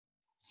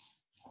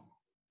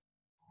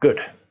Good.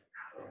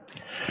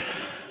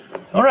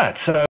 All right,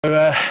 so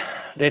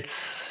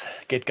let's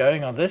get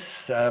going on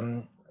this.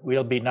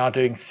 We'll be now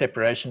doing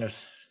separation of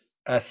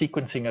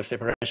sequencing of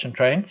separation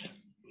trains,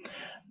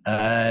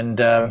 and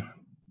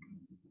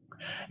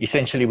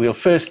essentially we'll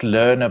first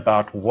learn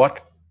about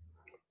what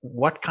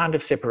kind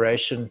of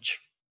separation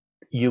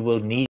you will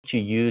need to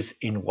use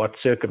in what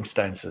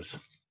circumstances.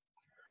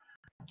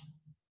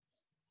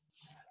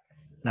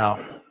 Now,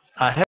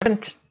 I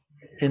haven't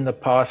in the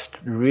past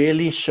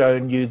really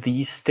shown you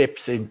these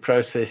steps in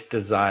process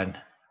design.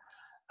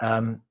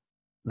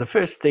 The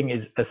first thing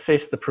is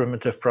assess the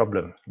primitive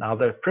problem. Now,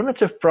 the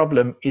primitive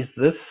problem is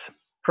this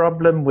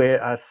problem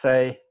where I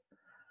say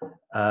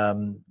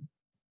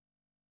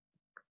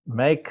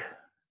make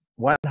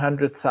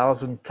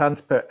 100,000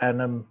 tons per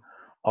annum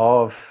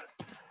of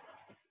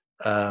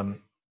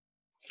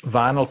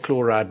vinyl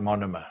chloride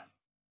monomer,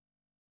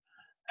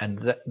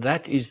 and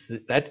that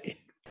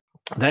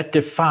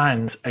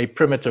defines a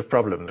primitive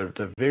problem,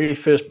 the very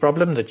first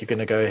problem that you're going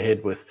to go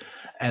ahead with,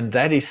 and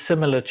that is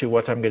similar to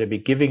what I'm going to be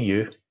giving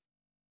you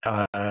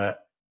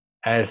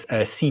as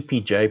a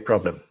CPJ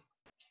problem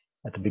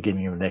at the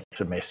beginning of next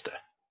semester.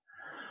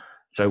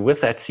 So with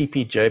that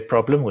CPJ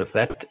problem, with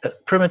that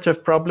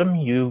primitive problem,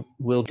 you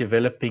will be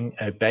developing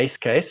a base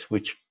case,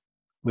 which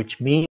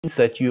means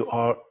that you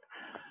are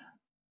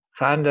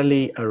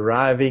finally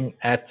arriving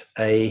at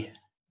a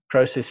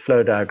process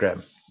flow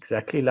diagram,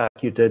 exactly like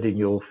you did in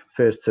your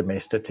first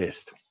semester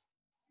test.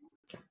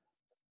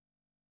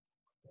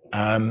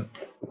 And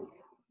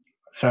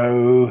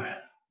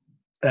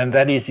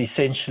that is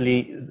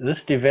essentially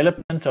this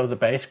development of the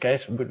base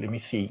case. Let me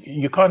see.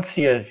 You can't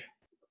see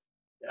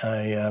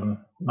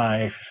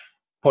my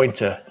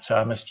pointer, so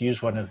I must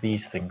use one of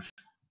these things,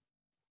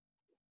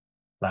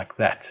 like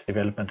that,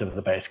 development of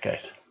the base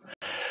case.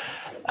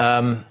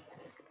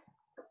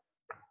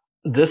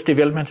 This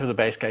development of the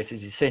base case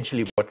is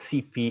essentially what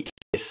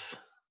CPS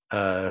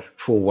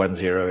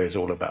 410 is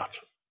all about.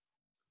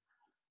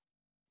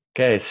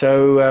 Okay,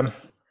 so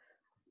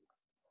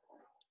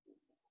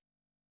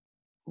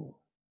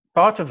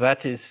part of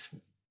that is,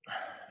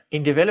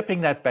 in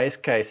developing that base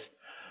case,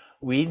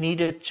 we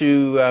needed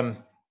to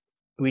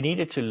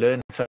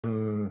learn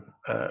some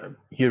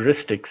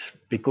heuristics,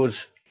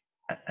 because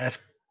as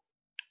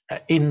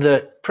in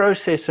the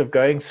process of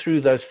going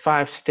through those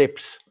 5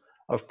 steps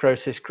of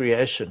process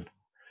creation,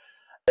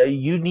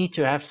 you need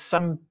to have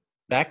some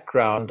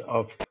background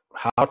of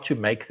how to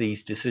make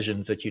these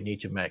decisions that you need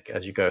to make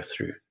as you go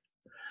through.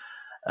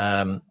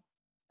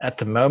 At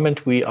the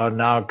moment, we are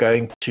now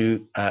going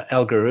to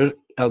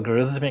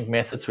algorithmic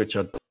methods, which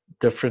are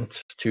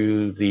different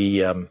to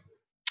the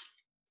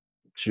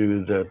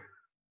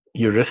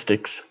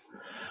heuristics,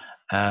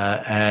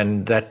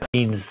 and that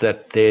means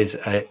that there's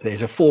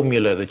a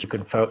formula that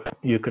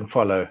you can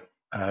follow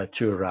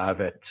to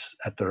arrive at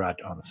the right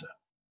answer.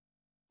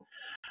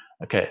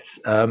 Okay.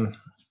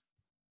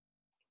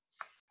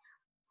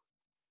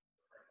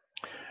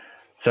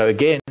 So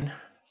again,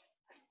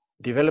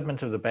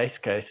 development of the base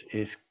case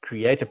is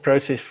create a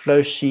process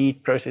flow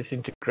sheet, process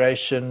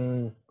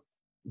integration,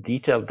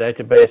 detailed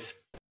database,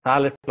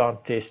 pilot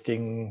plant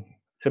testing,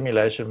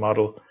 simulation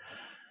model.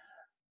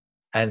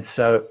 And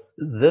so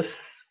the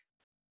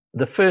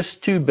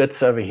first 2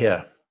 bits over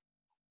here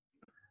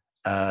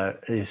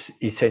is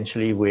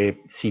essentially where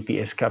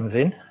CPS comes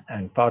in,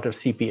 and part of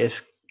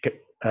CPS,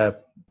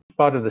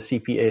 part of the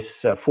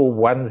CPS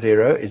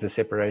 410 is the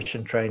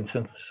separation train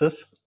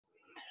synthesis.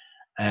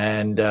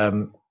 And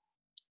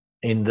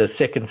in the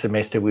second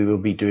semester, we will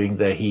be doing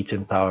the heat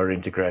and power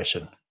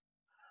integration.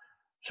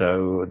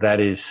 So that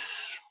is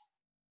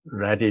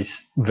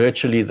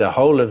virtually the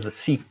whole of the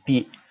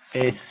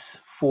CPS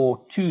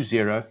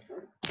 420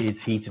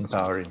 is heat and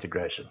power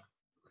integration.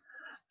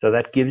 So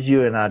that gives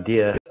you an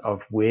idea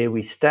of where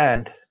we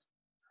stand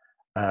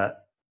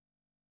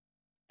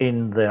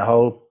in the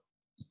whole,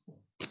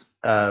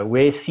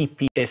 where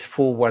CPS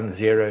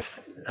 410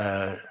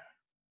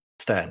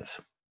 stands.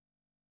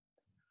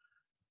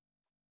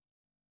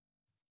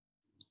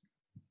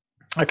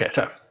 Okay,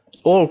 so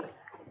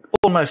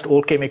almost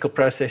all chemical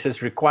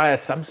processes require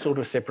some sort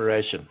of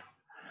separation.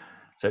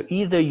 So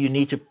either you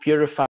need to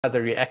purify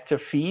the reactor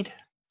feed,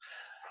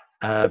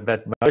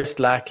 but most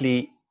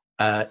likely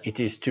it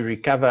is to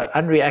recover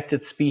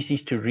unreacted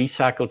species to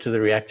recycle to the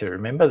reactor.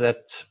 Remember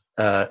that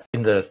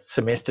in the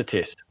semester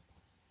test,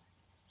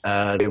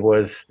 there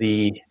was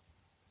the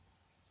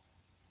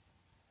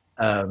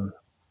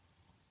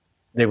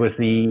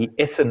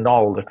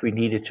ethanol that we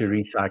needed to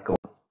recycle,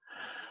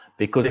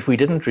 because if we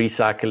didn't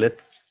recycle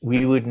it,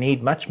 we would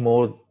need much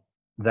more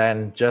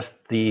than just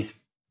the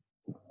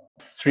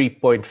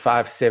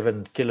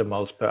 3.57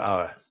 kilomoles per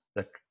hour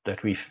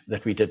that we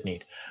did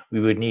need.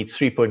 We would need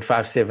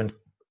 3.57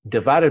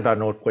 divided by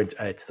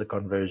 0.8, the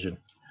conversion,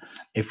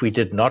 if we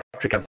did not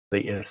recover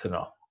the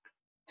ethanol.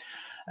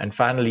 And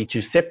finally,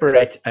 to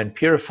separate and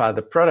purify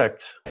the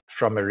product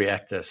from a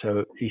reactor.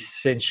 So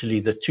essentially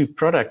the 2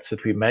 products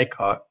that we make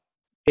are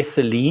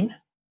ethylene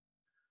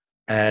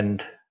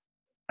and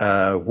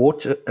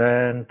water,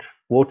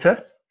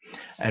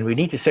 And we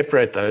need to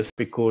separate those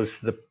because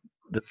the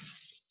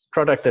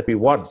product that we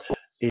want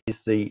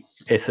is the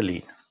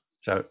ethylene.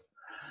 So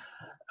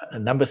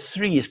number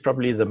 3 is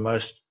probably the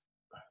most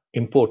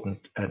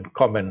important and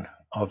common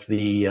of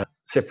the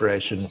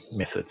separation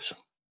methods.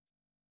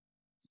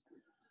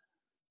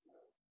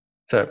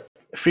 So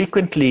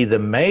frequently the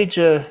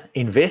major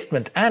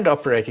investment and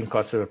operating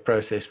costs of a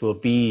process will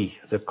be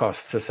the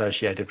costs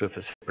associated with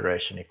the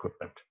separation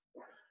equipment.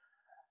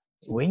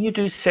 When you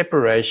do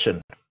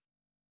separation,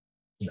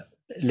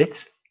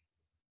 let's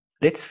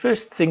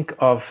first think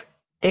of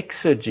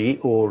exergy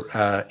or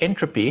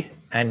entropy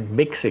and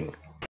mixing.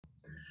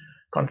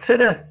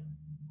 Consider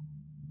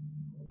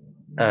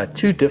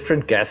 2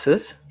 different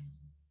gases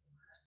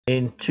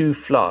in 2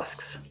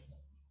 flasks.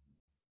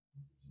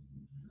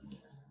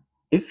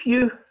 If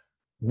you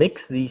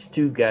mix these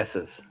 2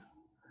 gases,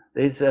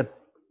 there's a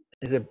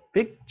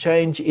big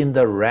change in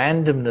the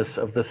randomness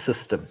of the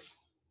system.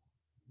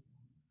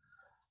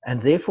 And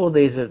therefore,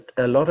 there's a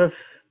lot of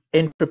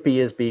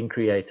entropy is being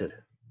created.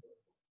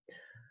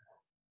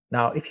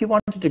 Now, if you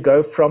wanted to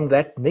go from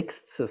that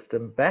mixed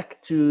system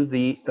back to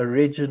the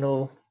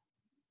original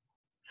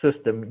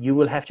system, you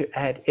will have to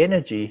add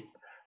energy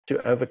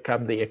to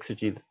overcome the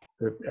exergy,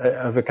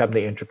 overcome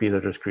the entropy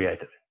that was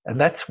created. And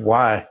that's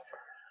why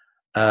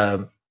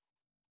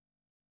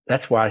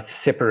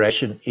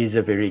separation is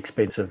a very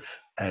expensive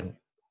and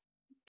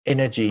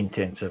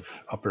energy-intensive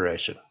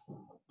operation.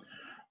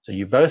 So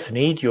you both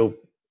need your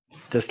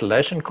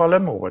distillation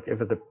column or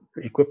whatever the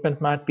equipment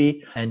might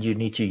be, and you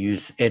need to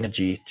use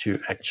energy to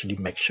actually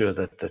make sure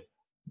that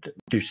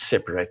to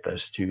separate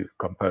those 2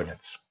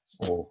 components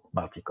or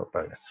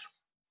multi-components.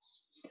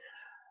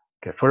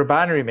 Okay, for a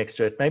binary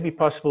mixture, it may be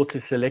possible to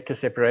select a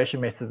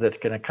separation method that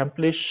can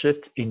accomplish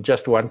it in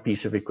just 1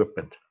 piece of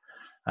equipment.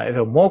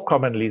 However, more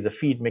commonly, the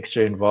feed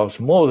mixture involves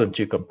more than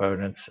 2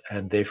 components,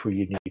 and therefore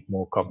you need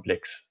more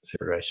complex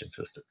separation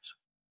systems.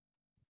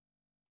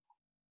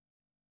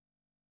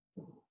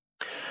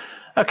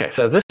 Okay,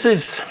 so this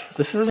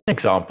is an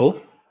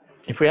example.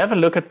 If we have a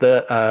look at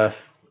the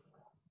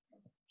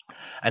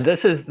and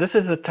this is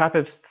the type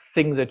of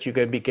thing that you're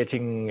going to be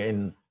getting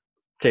in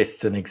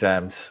tests and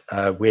exams,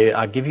 where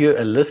I give you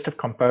a list of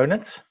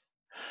components.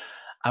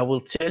 I will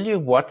tell you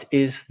what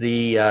is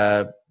the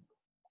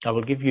I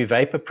will give you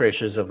vapor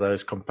pressures of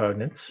those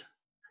components,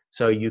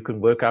 so you can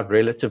work out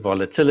relative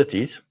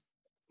volatilities,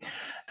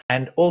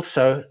 and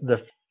also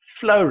the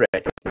flow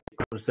rate,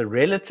 because the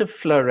relative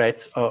flow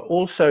rates are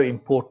also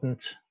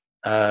important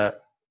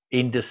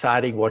in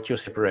deciding what your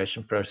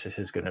separation process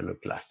is going to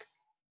look like.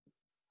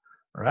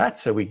 All right,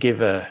 so we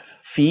give a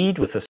feed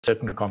with a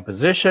certain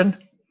composition.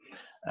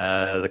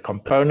 The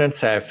components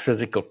have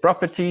physical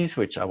properties,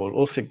 which I will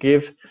also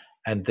give,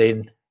 and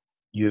then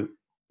you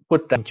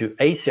put them into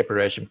a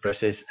separation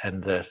process,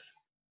 and the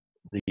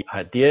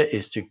idea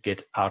is to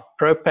get out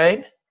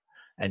propane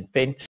and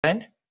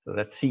pentane. So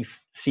that's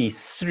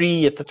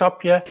C3 at the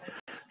top here,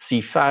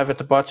 C5 at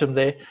the bottom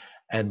there,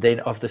 and then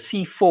of the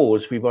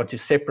C4s, we want to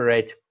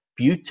separate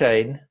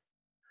butane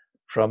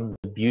from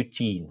the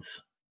butenes.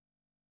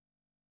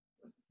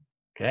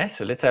 Okay,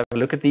 so let's have a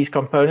look at these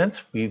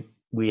components.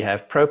 We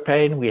have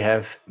propane, we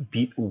have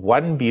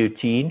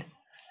 1-butene,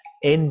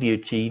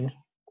 N-butene,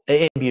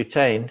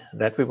 N-butane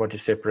that we want to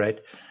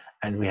separate,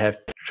 and we have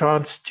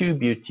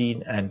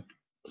trans-2-butene and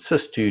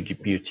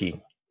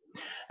cis-2-butene.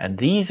 And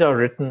these are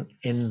written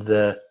in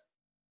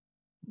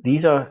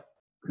these are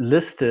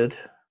listed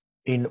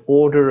in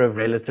order of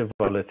relative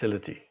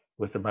volatility,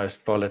 with the most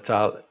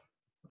volatile,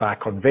 by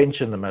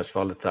convention, the most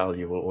volatile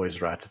you will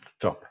always write at the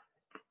top.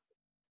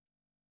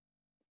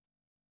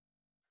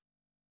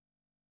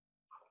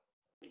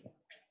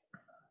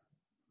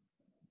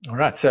 All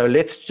right, so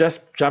let's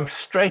just jump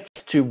straight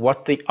to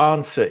what the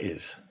answer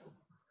is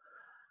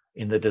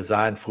in the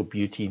design for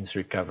butene's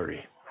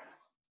recovery.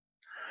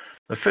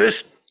 The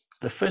first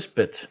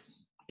bit,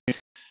 you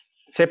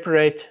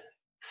separate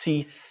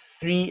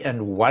C3 and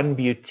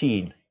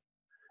 1-butene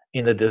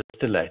in the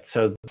distillate.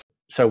 So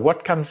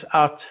what comes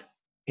out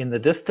in the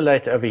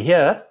distillate over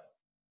here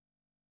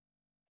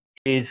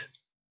is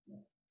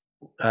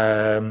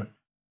the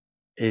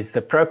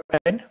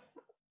propane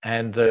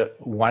and the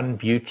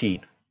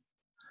 1-butene.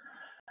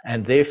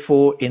 And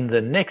therefore, in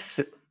the next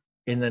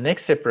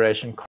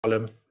separation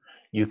column,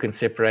 you can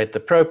separate the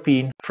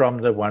propene from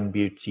the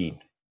 1-butene.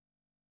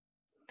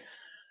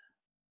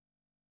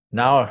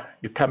 Now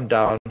you come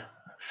down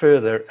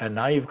further, and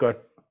now you've got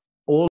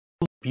all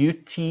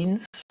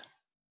butenes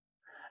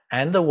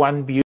and the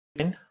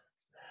 1-butene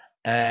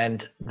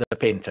and the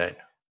pentane.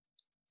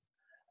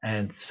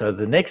 And so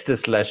the next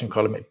distillation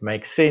column, it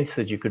makes sense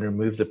that you can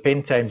remove the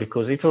pentane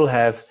because it will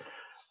have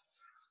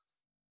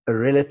a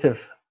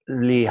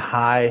relatively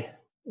high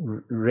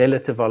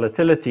relative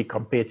volatility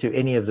compared to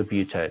any of the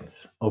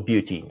butanes or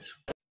butenes.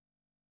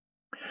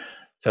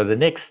 So the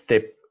next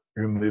step,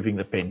 removing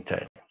the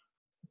pentane.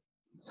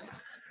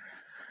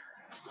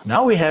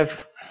 Now we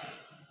have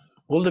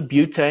all the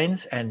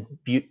butanes and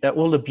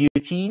all the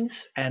butenes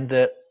and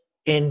the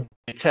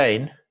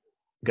N-butane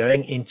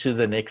going into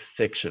the next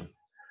section.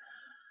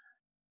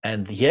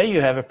 And here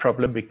you have a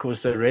problem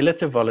because the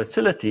relative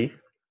volatility.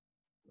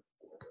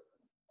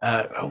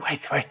 Oh,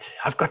 wait,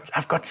 I've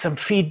got some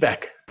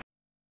feedback.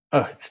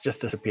 Oh, it's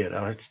just disappeared.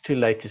 Oh, it's too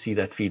late to see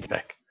that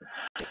feedback.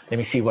 Let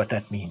me see what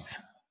that means.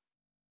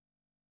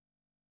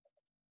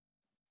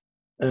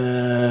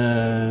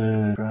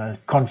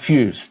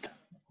 Confused.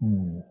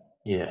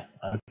 Yeah,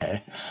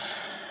 okay.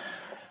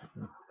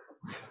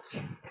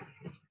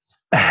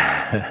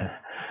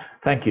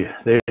 Thank you.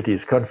 There it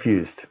is,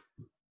 confused.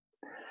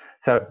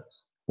 So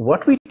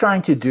what we're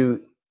trying to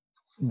do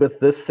with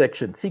this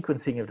section,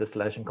 sequencing of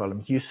distillation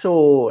columns, you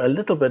saw a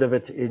little bit of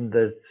it in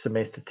the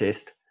semester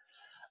test.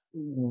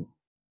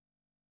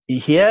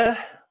 Here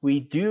we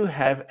do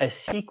have a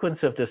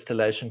sequence of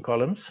distillation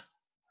columns.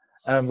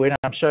 When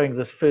I'm showing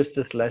this first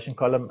distillation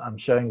column, I'm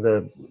showing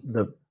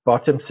the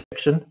bottom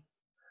section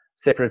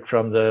separate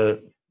from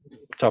the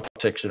top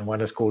section.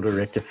 One is called a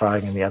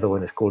rectifying and the other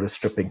one is called a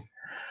stripping.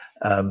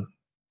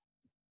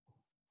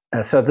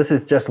 So this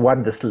is just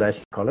one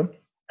distillation column,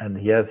 and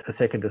here's a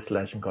second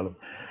distillation column.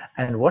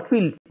 And what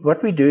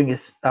we're doing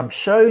is I'm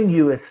showing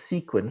you a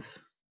sequence,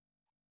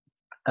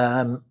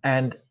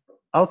 and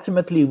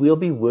ultimately we'll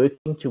be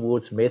working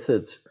towards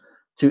methods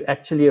to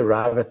actually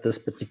arrive at this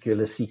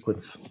particular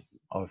sequence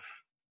of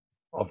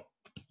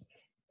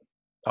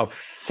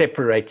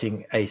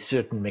separating a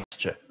certain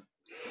mixture.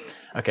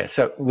 Okay,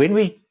 so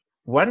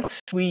once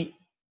we've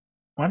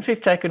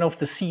taken off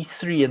the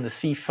C3 and the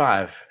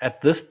C5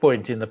 at this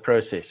point in the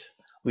process,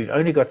 we've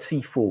only got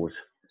C4s,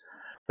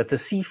 but the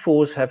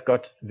C4s have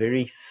got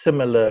very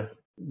similar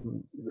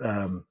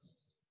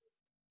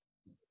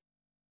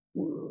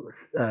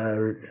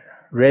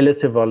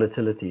relative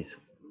volatilities.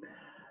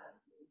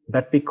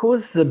 But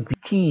because the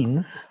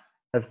butenes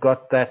have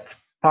got that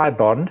pi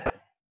bond,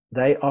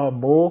 they are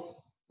more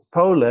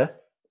polar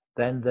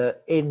than the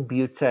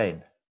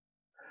N-butane.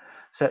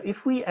 So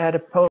if we add a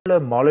polar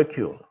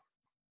molecule,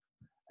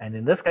 and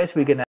in this case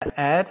we're going to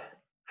add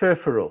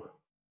furfural,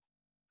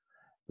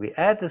 we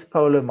add this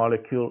polar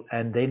molecule,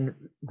 and then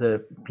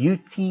the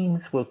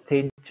butenes will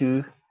tend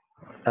to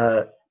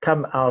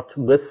come out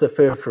with the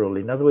furfural.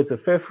 In other words, the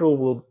furfural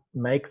will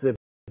make the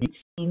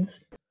butenes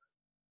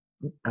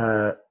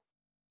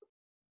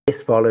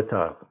less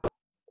volatile,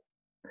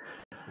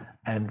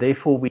 and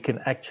therefore we can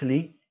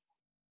actually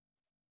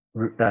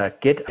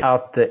get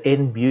out the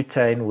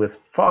N-butane with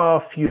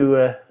far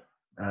fewer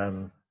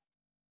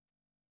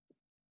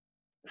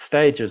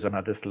stages on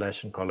our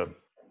distillation column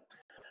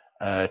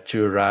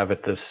to arrive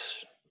at this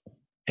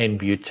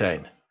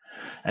N-butane.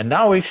 And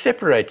now we've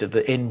separated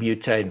the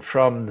N-butane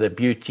from the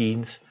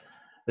butenes.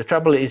 The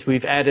trouble is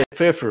we've added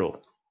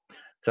furfural.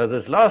 So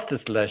this last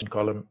distillation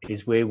column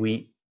is where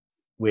we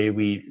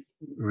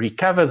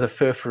recover the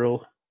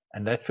furfural,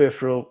 and that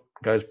furfural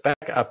goes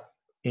back up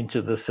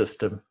into the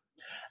system.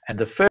 And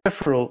the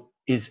furfural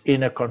is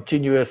in a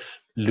continuous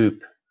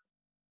loop,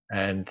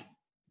 and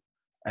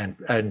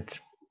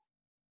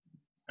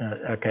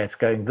okay, it's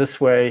going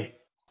this way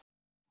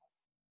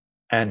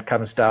and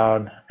comes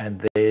down,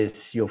 and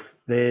there's your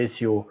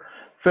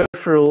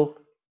furfural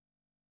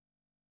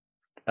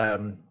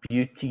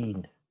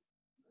butene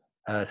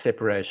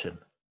separation.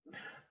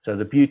 So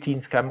the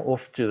butenes come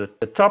off to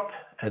the top,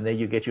 and then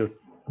you get your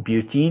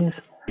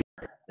butenes,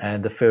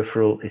 and the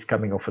furfural is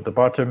coming off at the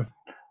bottom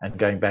and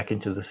going back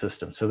into the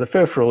system. So the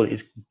furfural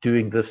is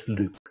doing this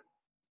loop,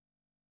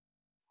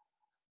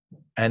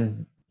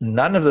 and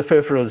none of the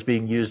furfural is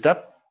being used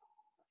up,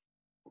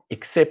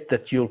 except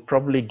that you'll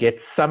probably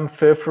get some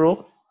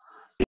furfural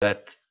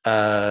that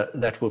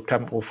will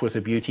come off with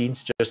the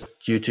butenes just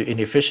due to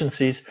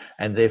inefficiencies,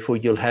 and therefore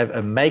you'll have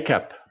a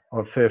makeup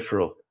of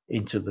furfural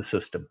into the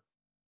system.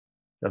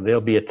 So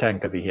there'll be a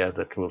tank over here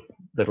that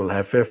will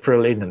have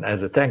furfural in, and as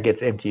the tank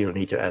gets empty, you'll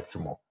need to add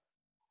some more.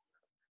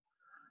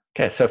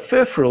 Okay, so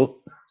furfural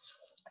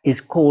is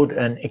called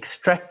an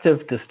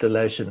extractive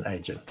distillation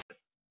agent.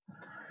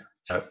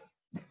 So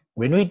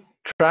when we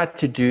tried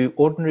to do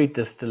ordinary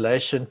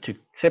distillation to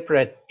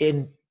separate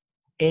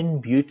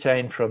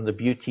N-butane from the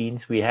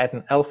butenes, we had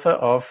an alpha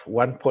of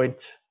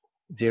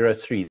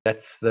 1.03.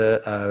 That's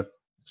the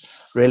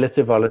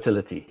relative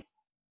volatility,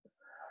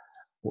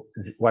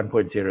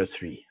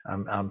 1.03.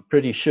 I'm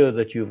pretty sure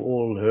that you've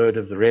all heard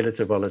of the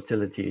relative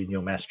volatility in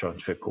your mass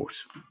transfer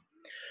course.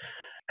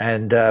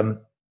 And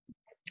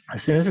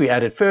as soon as we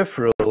added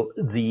furfural,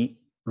 the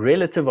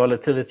relative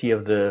volatility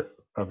of the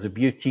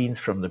butenes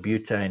from the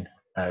butane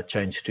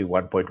changed to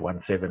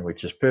 1.17,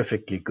 which is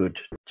perfectly good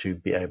to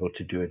be able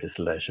to do a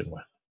distillation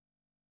with.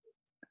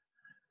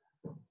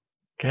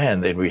 Okay,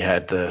 and then we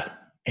had the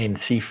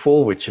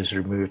NC4, which is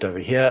removed over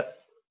here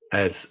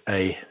as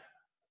a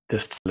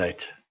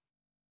distillate.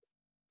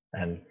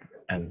 And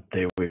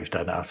there we've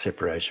done our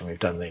separation. We've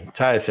done the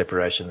entire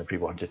separation that we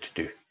wanted to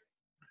do.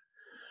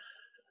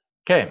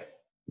 Okay.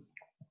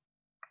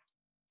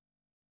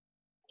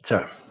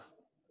 So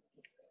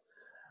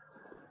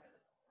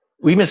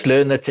we must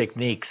learn the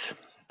techniques,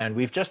 and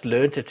we've just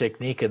learned a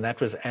technique, and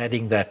that was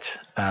adding that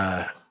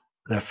the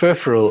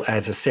furfural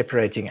as a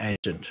separating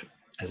agent,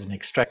 as an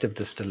extractive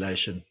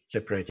distillation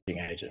separating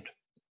agent.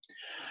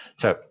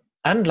 So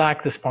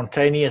unlike the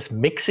spontaneous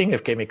mixing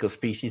of chemical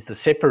species, the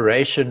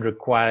separation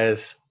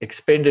requires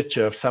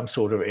expenditure of some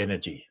sort of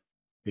energy,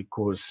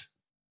 because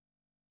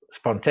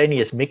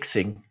spontaneous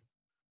mixing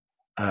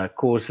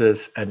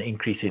causes an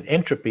increase in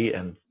entropy,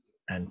 and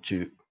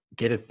to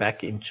get it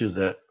back into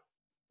the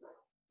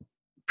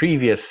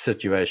previous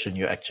situation,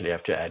 you actually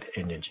have to add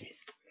energy.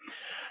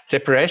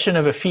 Separation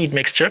of a feed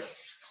mixture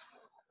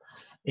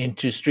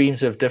into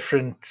streams of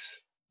different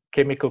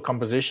chemical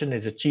composition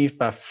is achieved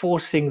by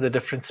forcing the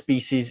different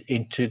species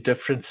into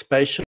different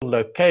spatial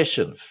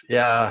locations.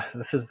 Yeah,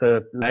 this is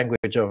the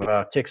language of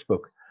our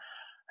textbook.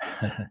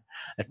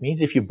 It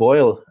means if you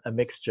boil a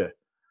mixture,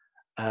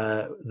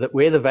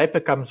 where the vapor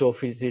comes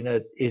off is in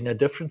a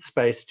different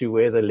space to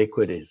where the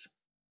liquid is,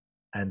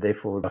 and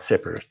therefore are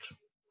separate.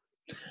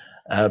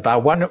 By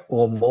one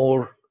or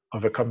more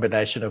of a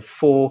combination of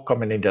 4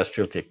 common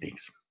industrial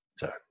techniques.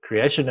 So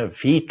creation of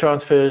heat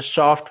transfer,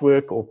 shaft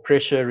work, or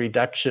pressure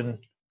reduction.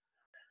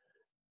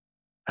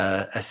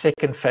 A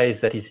second phase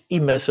that is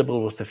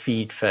immersible with the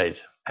feed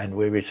phase. And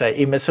where we say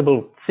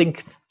immersible,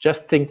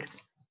 just think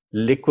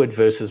liquid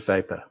versus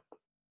vapor.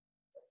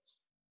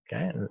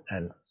 Okay,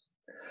 and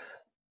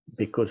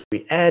because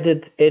we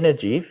added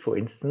energy, for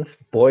instance,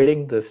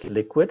 boiling this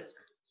liquid,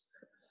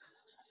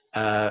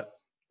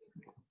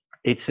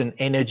 it's an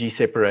energy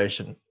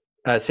separating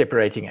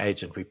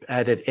agent. We've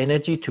added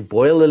energy to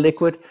boil the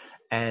liquid,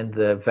 and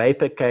the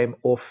vapor came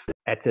off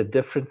at a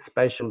different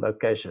spatial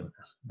location.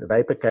 The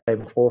vapor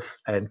came off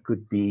and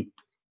could be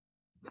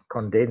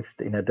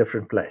condensed in a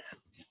different place.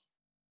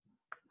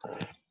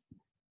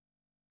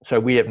 So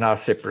we have now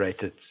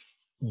separated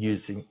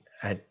using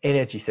an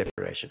energy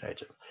separation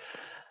agent.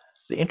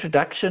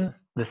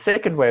 The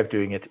second way of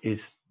doing it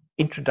is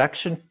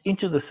introduction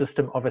into the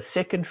system of a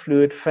second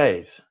fluid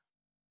phase,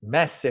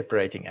 mass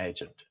separating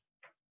agent,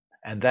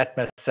 and that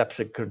must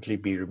subsequently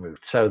be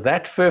removed. So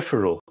that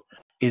furfural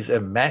is a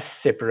mass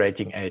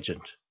separating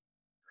agent,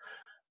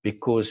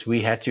 because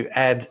we had to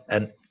add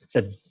a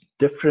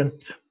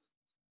different,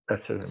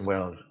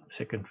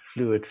 second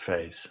fluid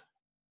phase.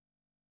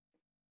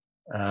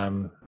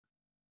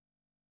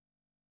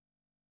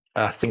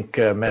 I think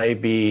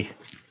maybe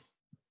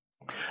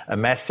a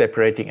mass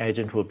separating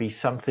agent will be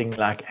something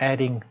like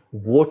adding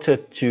water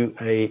to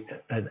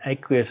an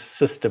aqueous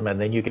system, and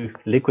then you do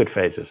liquid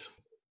phases.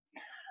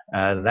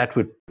 That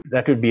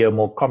would be a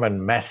more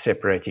common mass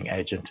separating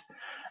agent,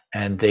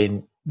 and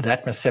then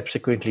that must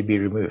subsequently be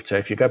removed. So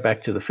if you go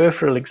back to the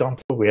furfural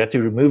example, we had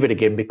to remove it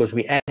again because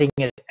we're adding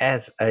it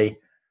as a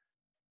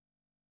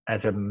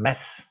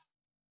mass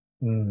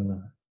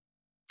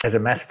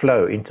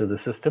flow into the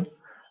system,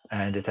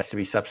 and it has to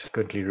be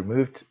subsequently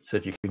removed so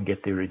that you can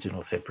get the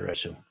original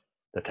separation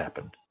that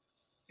happened.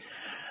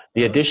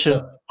 The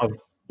addition of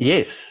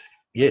yes.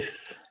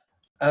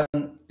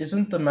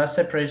 Isn't the mass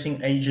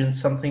separating agent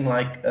something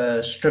like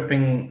a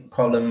stripping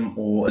column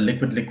or a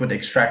liquid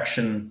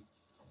extraction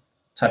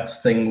type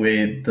of thing,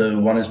 where the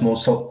one is more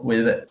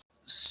where the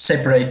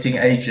separating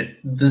agent,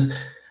 the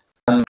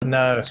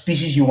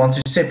species you want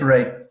to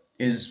separate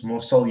is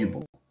more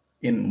soluble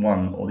in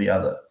one or the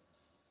other?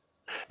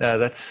 No,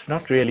 that's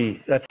not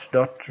really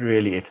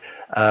it.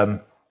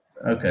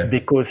 Okay.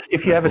 Because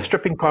if you have a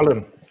stripping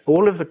column,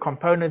 all of the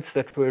components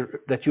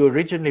that you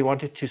originally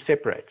wanted to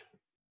separate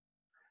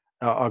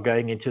are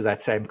going into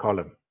that same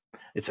column.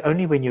 It's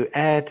only when you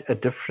add a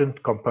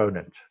different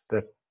component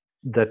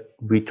that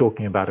we're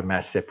talking about a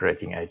mass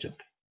separating agent.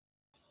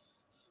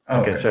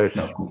 Okay,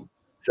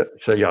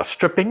 so yeah,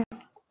 stripping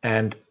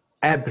and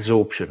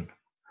absorption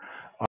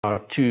are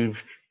 2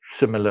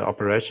 similar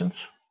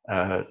operations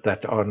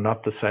that are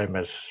not the same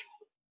as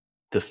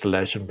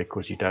distillation,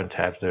 because you don't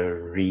have the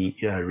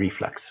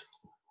reflux.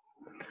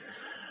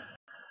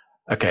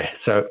 Okay,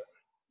 so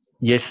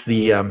yes,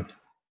 the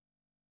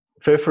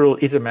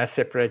furfural is a mass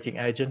separating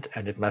agent,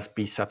 and it must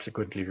be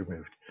subsequently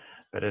removed.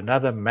 But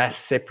another mass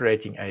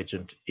separating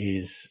agent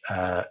is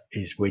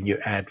when you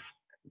add,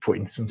 for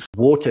instance,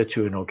 water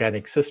to an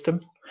organic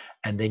system,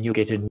 and then you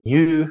get a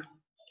new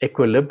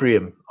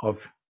equilibrium of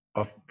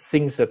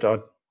things that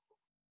are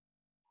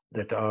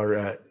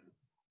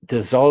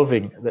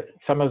dissolving.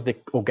 Some of the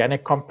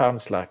organic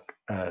compounds, like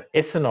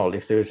ethanol,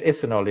 if there is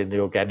ethanol in the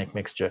organic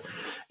mixture,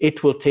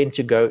 it will tend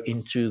to go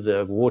into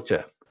the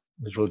water.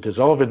 It will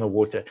dissolve in the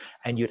water,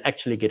 and you'd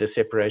actually get a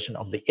separation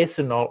of the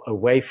ethanol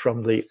away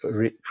from the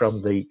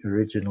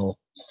original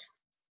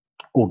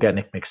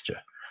organic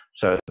mixture.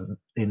 So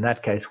in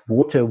that case,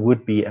 water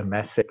would be a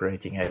mass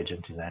separating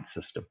agent in that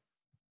system.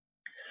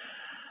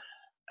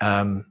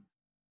 And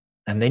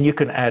then you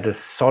can add a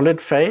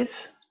solid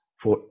phase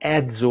for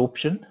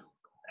adsorption.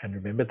 And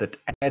remember that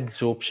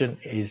adsorption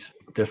is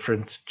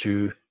different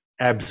to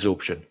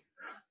absorption.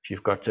 If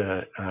you've got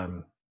a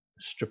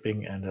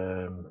stripping and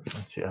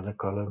what's the other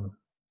column?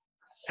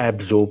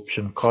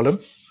 Absorption column.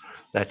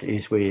 That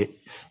is where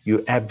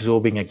you're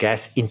absorbing a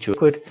gas into a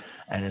liquid,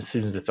 and as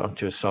soon as it's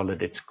onto a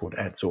solid, it's called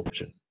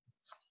adsorption.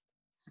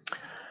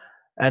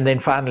 And then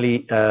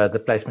finally,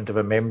 the placement of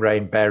a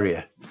membrane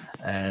barrier.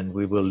 And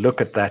we will look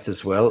at that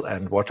as well,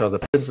 and what are the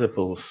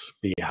principles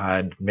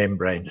behind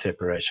membrane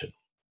separation.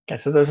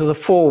 Okay, so those are the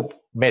 4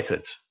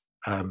 methods.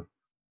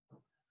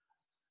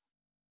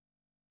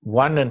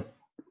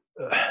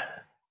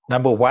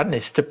 Number 1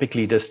 is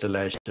typically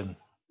distillation.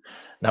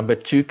 Number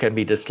 2 can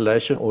be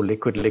distillation or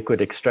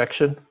liquid-liquid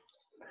extraction,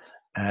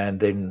 and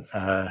then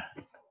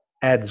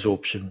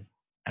adsorption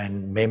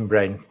and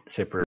membrane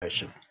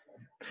separation.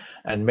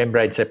 And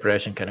membrane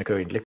separation can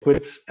occur in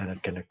liquids and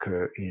it can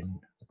occur in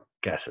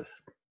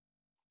gases.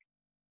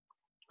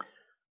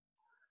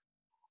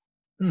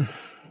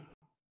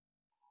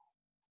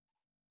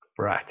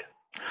 Right.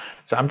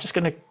 So I'm just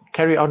going to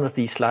carry on with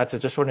these slides. I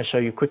just want to show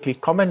you quickly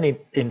common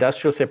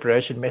industrial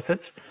separation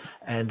methods.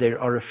 And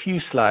there are a few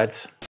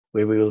slides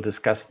where we will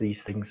discuss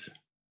these things.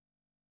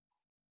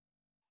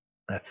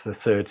 That's the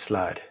 3rd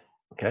slide.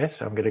 Okay,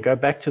 so I'm going to go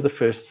back to the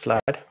 1st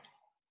slide.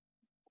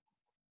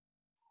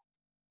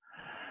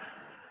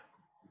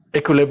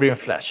 Equilibrium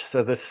flash.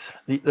 So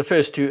the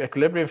first 2,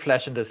 equilibrium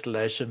flash and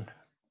distillation,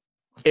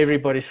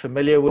 everybody's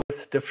familiar with.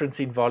 Difference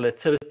in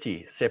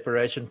volatility,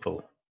 separation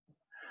pull.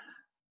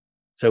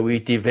 So we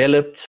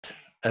developed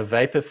a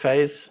vapor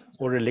phase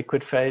or a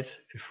liquid phase.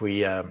 If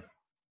we have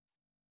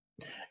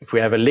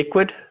a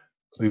liquid,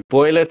 we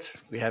boil it,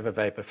 we have a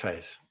vapor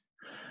phase.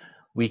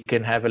 We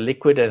can have a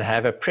liquid and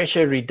have a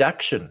pressure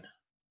reduction,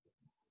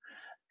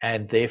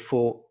 and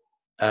therefore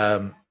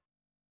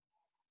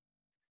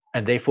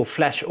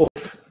flash off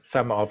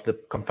some of the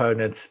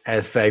components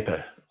as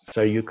vapor.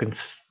 So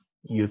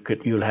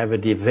you'll have a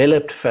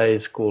developed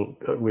phase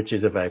which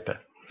is a vapor.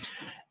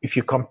 If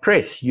you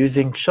compress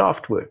using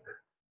shaft work,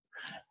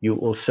 you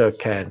also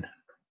can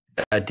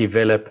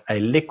develop a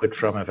liquid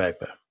from a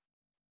vapor.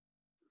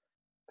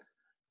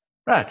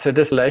 Right, so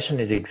distillation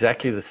is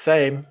exactly the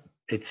same.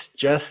 It's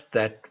just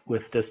that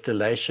with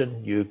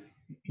distillation, you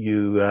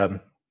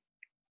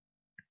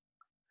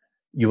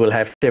will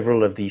have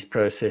several of these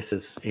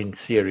processes in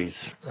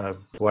series,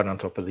 one on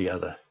top of the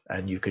other,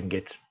 and you can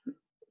get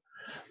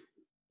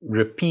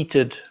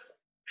repeated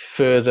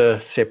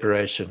further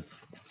separation,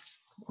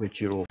 which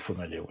you're all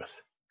familiar with.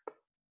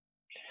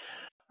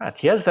 Right,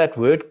 here's that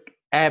word,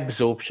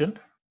 absorption.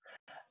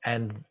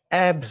 And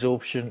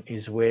absorption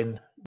is when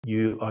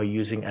you are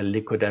using a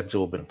liquid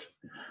absorbent.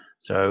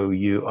 So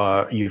you've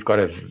got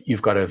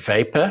a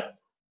vapor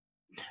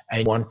and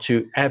you want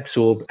to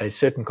absorb a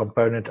certain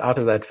component out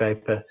of that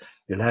vapor.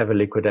 You'll have a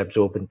liquid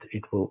absorbent.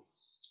 It will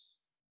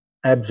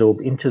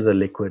absorb into the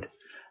liquid,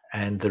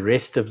 and the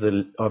rest of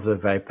the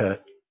vapor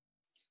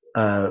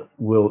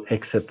will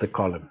exit the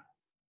column.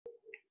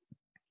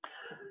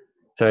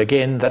 So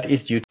again, that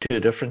is due to a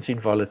difference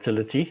in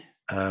volatility,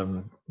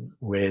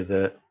 where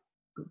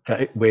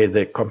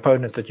the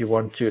component that you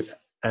want to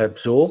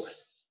absorb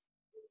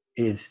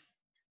is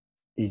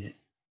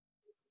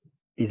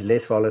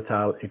less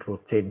volatile. It will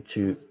tend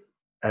to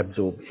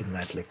absorb in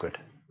that liquid.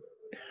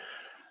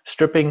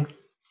 Stripping,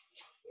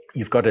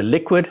 you've got a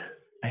liquid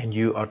and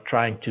you are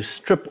trying to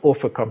strip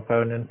off a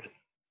component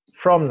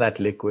from that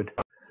liquid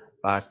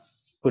by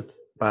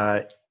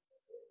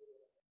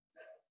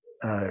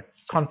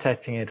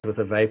contacting it with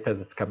a vapor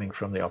that's coming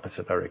from the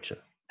opposite direction.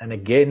 And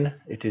again,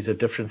 it is a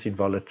difference in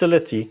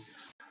volatility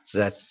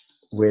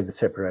where the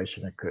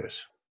separation occurs.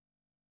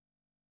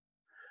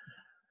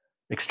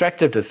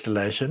 Extractive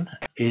distillation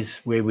is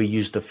where we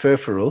use the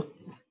furfural.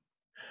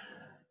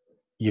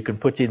 You can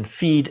put in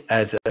feed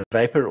as a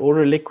vapor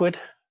or a liquid,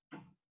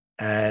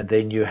 and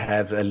then you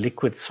have a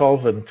liquid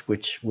solvent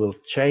which will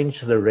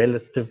change the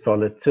relative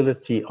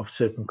volatility of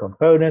certain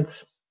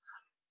components,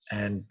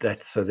 and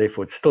so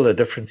therefore it's still a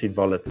difference in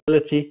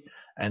volatility,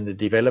 and the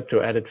developed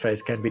or added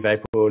phase can be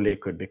vapor or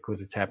liquid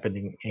because it's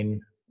happening in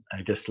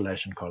a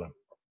distillation column.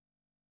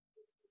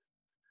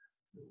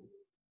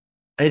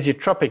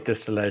 Azeotropic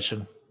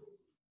distillation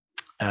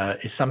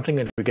is something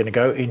that we're going to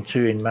go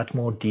into in much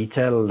more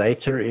detail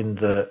later in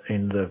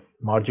the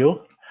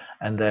module,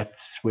 and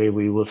that's where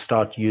we will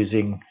start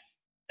using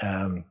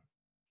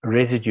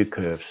residue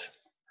curves,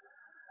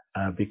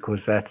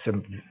 because that's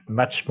a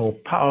much more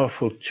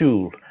powerful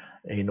tool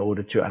in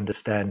order to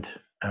understand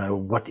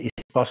what is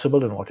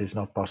possible and what is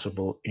not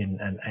possible in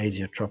an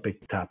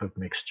azeotropic type of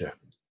mixture.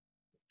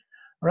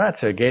 All right,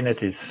 so again,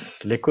 it is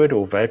liquid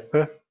or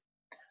vapor,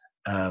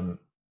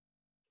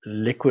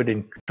 liquid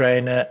in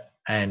container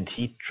and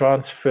heat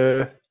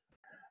transfer,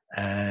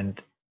 and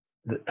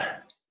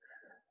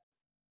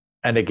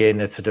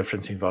again, it's a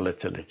difference in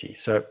volatility.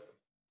 So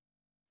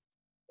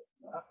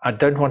I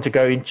don't want to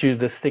go into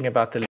this thing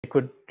about the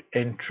liquid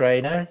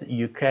entrainer.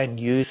 You can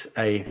use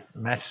a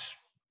mass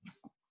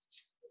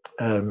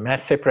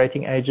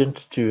separating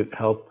agent to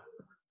help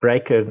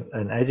break an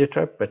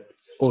azeotrope, but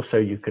also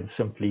you can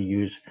simply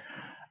use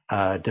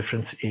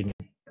difference in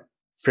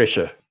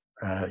pressure.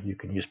 You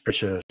can use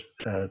pressure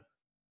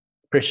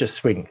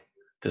swing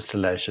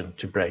distillation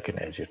to break an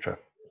azeotrope,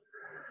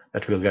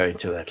 but we'll go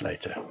into that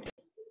later.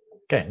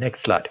 Okay,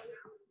 next slide.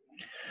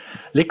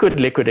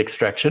 Liquid-liquid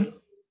extraction.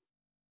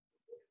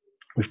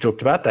 we've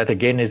talked about. That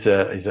again is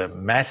a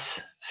mass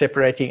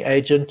separating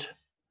agent,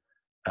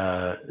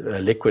 a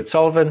liquid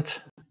solvent,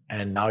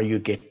 and now you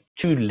get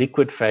two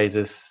liquid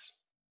phases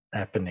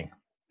happening.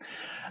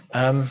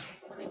 I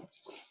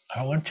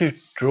want to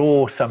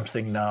draw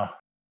something now,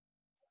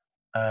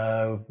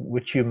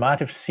 which you might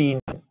have seen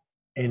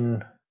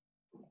in,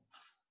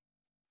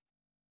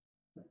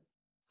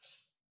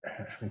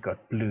 we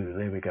got blue,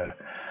 there we go.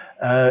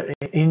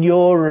 In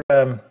your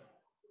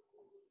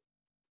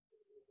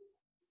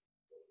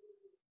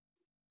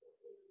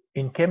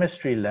in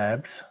chemistry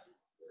labs,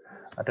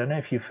 I don't know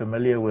if you're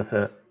familiar with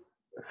a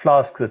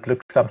flask that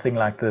looks something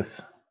like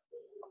this.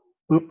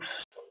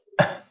 Oops.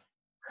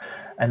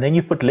 And then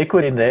you put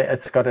liquid in there.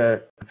 It's got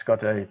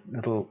a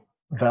little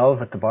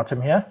valve at the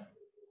bottom here.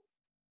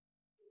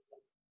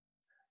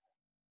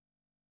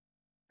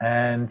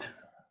 And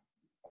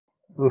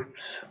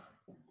oops.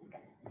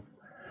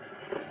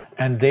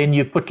 And then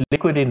you put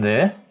liquid in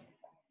there.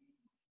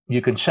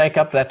 You can shake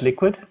up that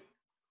liquid,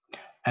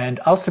 and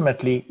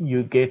ultimately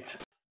you get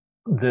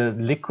the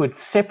liquid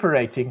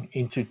separating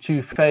into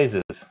two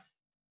phases.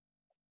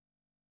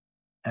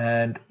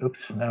 And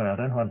oops, no, I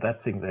don't want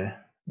that thing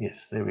there.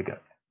 Yes, there we go.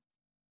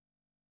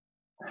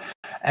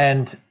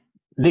 And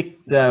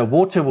the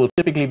water will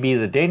typically be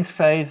the dense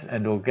phase,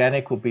 and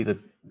organic will be the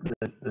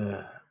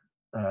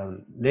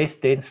less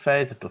dense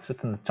phase. It will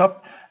sit in the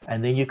top,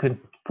 and then you can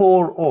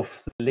pour off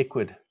the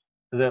liquid,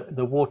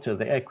 the water,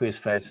 the aqueous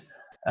phase,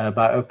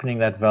 by opening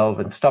that valve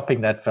and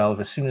stopping that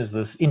valve as soon as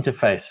this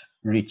interface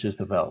reaches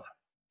the valve.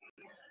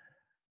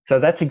 So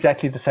that's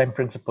exactly the same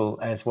principle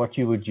as what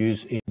you would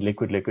use in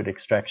liquid-liquid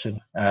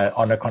extraction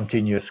on a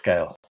continuous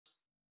scale.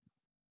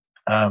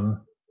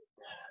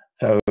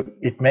 So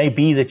it may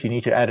be that you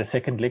need to add a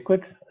second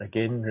liquid.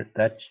 Again,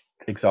 that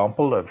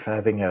example of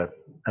having a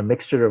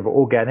mixture of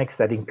organics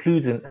that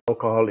includes an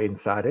alcohol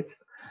inside it.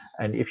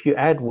 And if you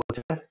add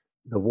water,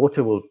 the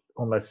water will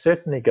almost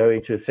certainly go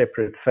into a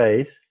separate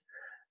phase,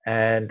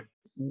 and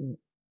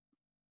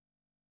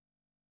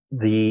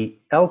the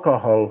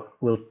alcohol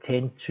will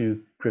tend to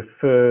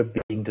prefer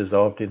being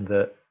dissolved in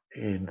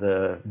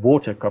the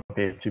water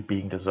compared to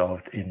being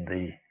dissolved in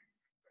the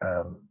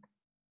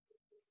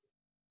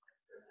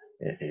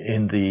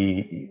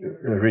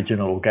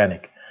original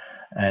organic.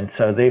 And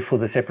so therefore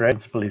the separation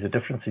principle is a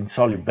difference in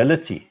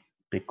solubility,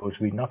 because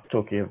we're not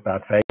talking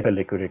about vapor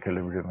liquid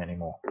equilibrium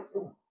anymore.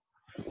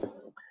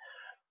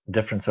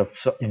 Difference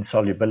in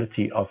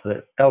solubility of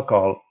the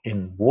alcohol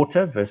in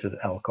water versus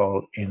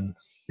alcohol in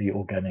the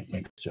organic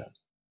mixture.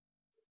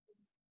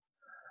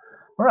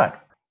 All right.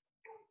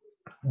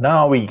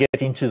 Now we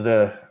get into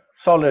the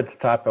solid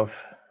type of,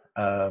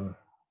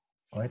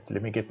 wait,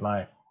 let me get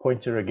my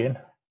pointer again.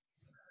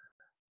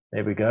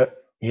 There we go.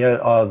 Here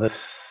are the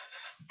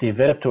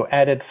developed or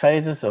added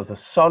phases of the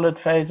solid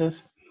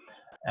phases.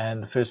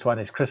 And the first one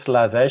is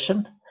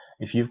crystallization.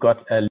 If you've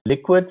got a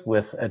liquid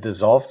with a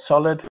dissolved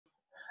solid,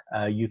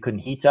 you can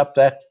heat up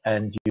that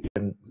and you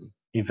can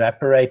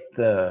evaporate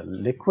the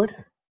liquid.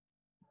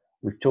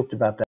 We've talked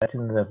about that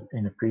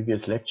in a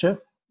previous lecture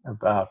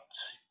about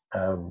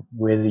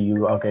whether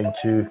you are going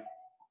to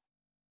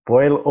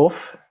boil off,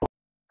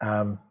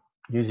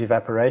 use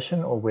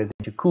evaporation, or whether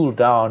to cool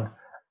down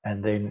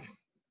and then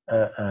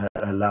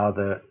allow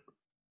the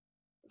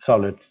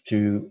solid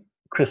to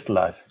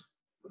crystallize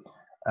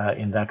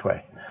in that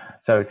way.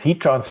 So it's heat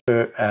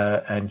transfer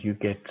and you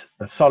get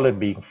a solid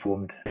being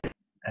formed,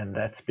 and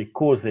that's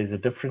because there's a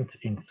difference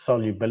in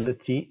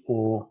solubility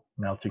or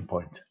melting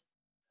point.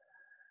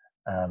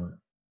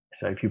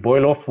 So if you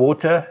boil off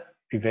water,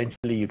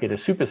 eventually you get a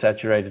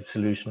supersaturated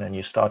solution and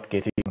you start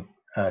getting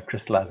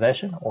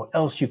crystallization, or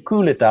else you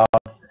cool it down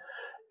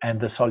and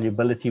the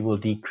solubility will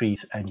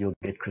decrease and you'll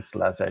get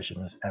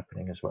crystallization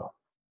happening as well.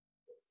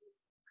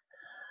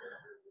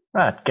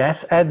 Right,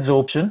 gas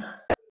adsorption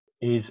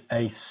is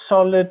a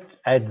solid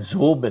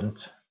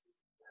adsorbent.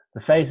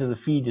 The phase of the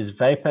feed is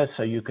vapor,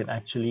 so you can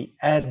actually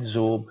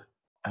adsorb,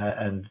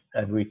 and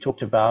we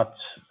talked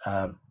about,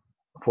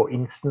 for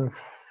instance,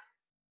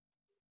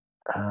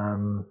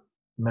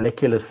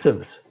 molecular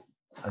sieves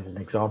as an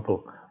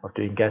example of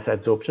doing gas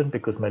adsorption,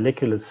 because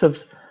molecular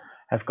sieves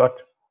have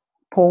got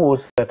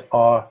pores that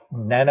are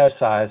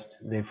nano-sized,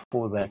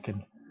 therefore they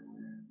can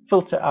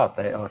filter out.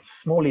 They are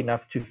small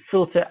enough to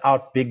filter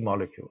out big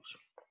molecules.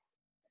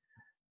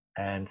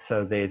 And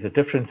so there's a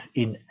difference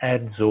in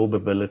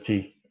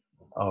adsorbability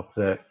of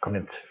the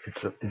component.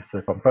 If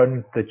the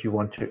component that you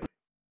want to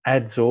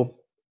adsorb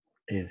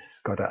is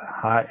got a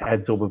high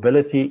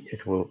adsorbability,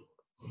 it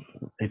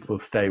will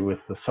stay with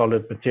the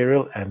solid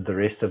material and the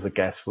rest of the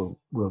gas will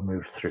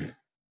move through.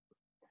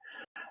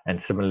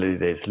 And similarly,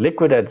 there's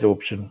liquid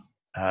adsorption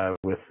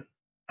with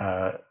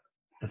a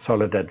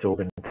solid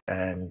adsorbent,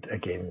 and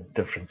again,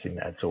 difference in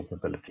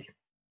adsorbability.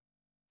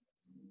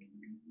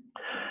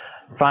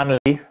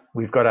 Finally,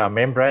 we've got our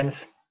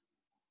membranes,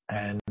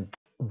 and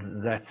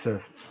that's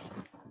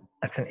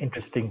an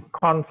interesting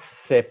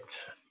concept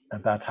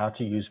about how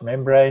to use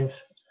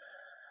membranes,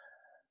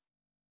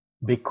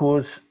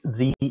 because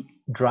the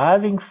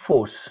driving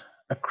force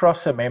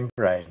across a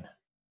membrane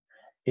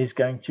is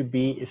going to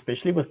be,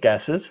 especially with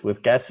gases.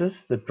 With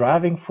gases, the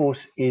driving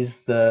force is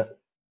the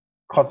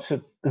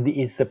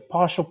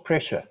partial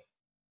pressure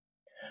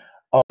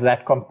of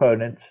that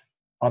component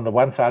on the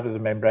one side of the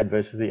membrane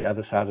versus the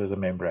other side of the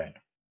membrane.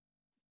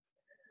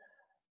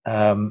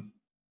 And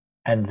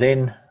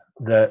then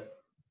the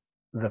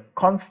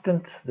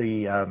constant,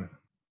 the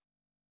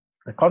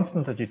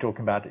constant that you're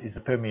talking about is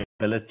the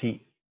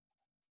permeability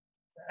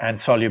and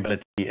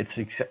solubility.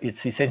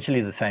 It's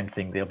essentially the same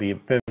thing. There'll be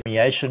a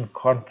permeation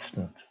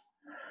constant,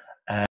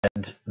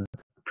 and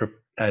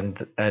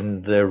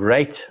the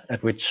rate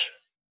at which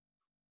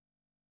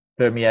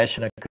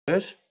permeation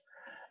occurs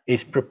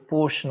is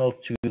proportional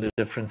to the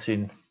difference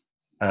in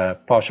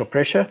partial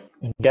pressure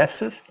in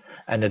gases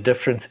and a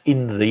difference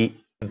in the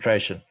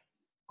concentration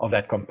of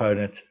that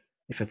component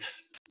if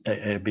it's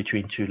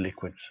between two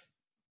liquids.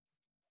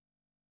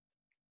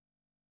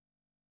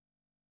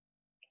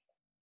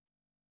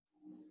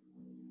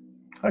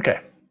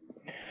 Okay.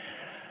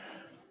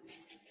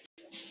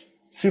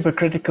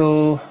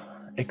 Supercritical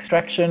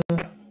extraction.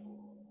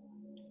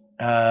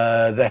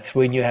 That's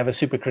when you have a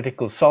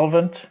supercritical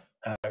solvent.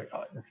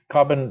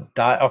 Carbon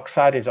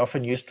dioxide is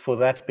often used for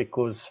that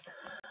because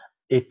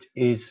it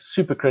is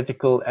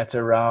supercritical at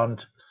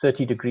around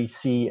 30 degrees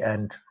C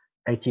and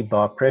 80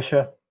 bar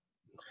pressure.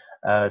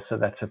 So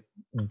that's a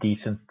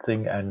decent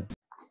thing.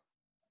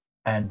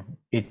 And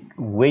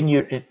when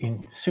you're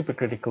in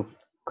supercritical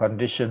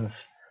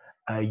conditions,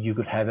 you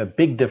could have a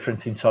big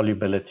difference in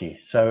solubility.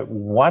 So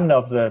one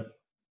of the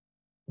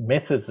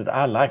methods that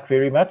I like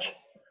very much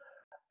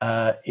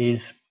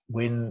is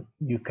when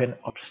you can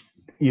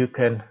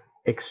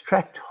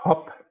extract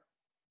hop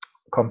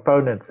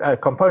components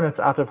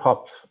out of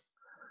hops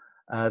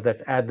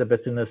that add the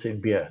bitterness in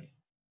beer,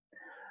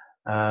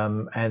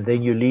 and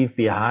then you leave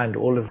behind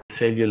all of the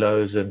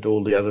cellulose and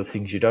all the other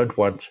things you don't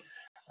want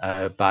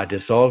by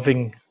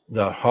dissolving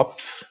the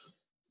hops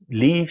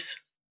leaves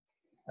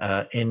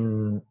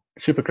in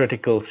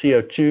supercritical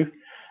CO2,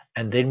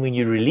 and then when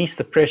you release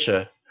the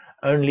pressure,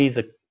 only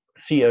the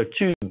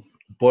CO2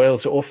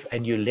 boils off,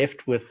 and you're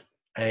left with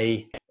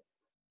a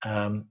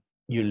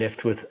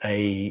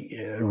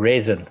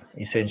resin,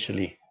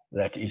 essentially,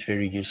 that is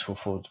very useful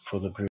for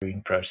the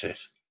brewing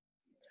process.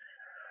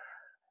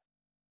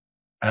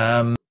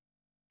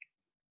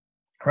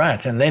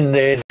 Right, and then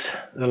there's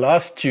the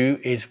last two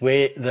is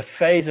where the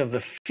phase of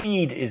the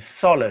feed is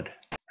solid,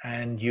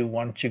 and you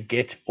want to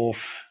get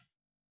off.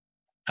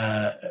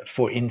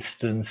 For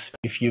instance,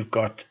 if you've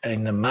got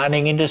in the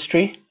mining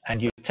industry and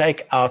you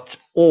take out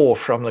ore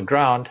from the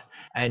ground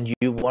and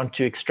you want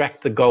to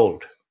extract the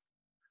gold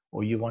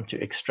or you want to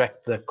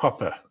extract the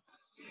copper,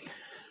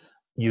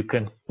 you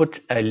can put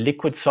a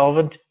liquid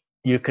solvent,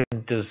 you can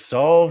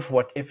dissolve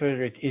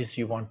whatever it is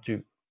you want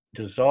to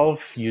dissolve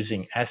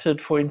using acid,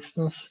 for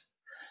instance,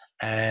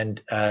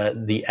 and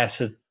the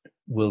acid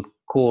will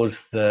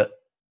cause the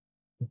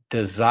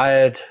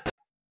desired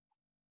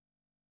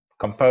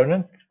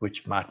component,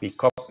 which might be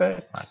copper,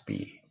 it might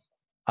be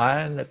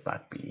iron, it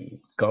might be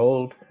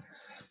gold,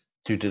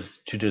 to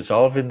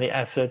dissolve in the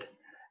acid.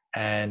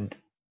 And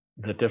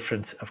the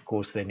difference, of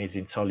course, then is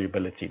in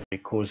solubility,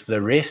 because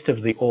the rest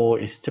of the ore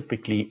is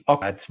typically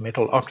oxides,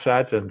 metal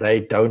oxides, and they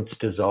don't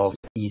dissolve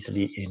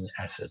easily in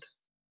acid.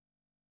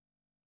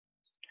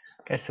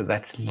 Okay, so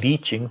that's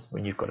leaching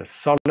when you've got a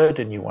solid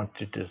and you want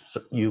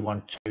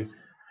to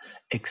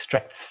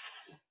extract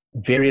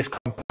various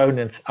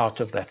components out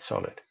of that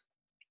solid.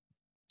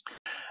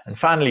 And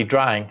finally,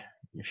 drying.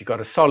 If you've got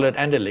a solid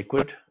and a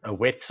liquid, a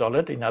wet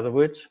solid, in other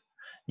words,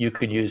 you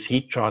could use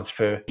heat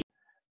transfer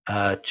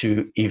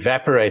to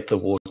evaporate the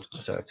water.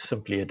 So it's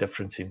simply a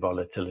difference in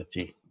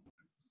volatility.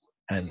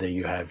 And there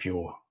you have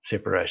your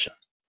separation.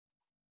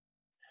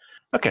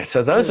 Okay,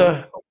 so those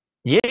are,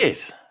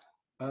 yes.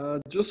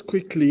 Just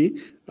quickly,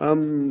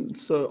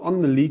 so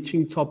on the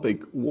leaching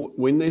topic,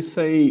 when they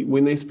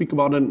speak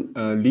about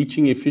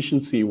leaching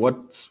efficiency,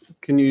 what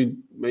can you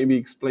maybe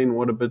explain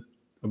a bit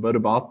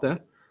about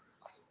that?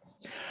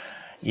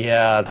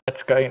 Yeah,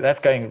 that's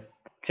going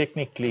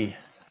technically,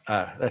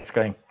 that's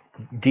going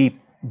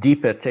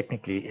deeper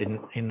technically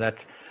in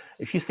that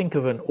if you think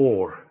of an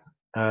ore,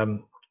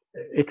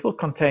 it will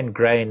contain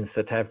grains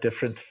that have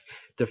different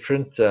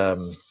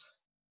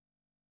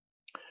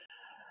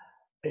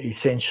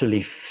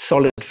essentially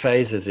solid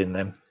phases in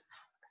them,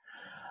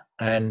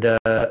 and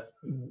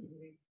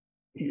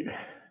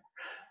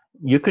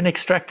you can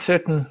extract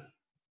certain.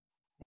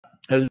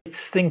 Let's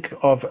think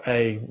of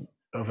an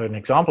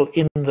example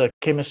in the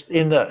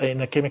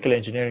chemical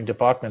engineering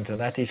department, and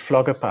that is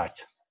phlogopite.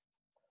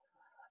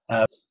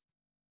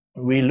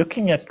 We're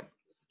looking at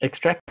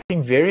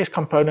extracting various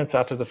components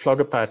out of the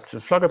phlogopite. The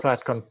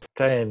phlogopite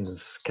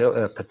contains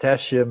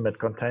potassium, it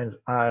contains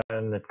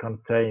iron, it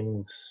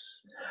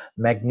contains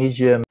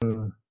magnesium,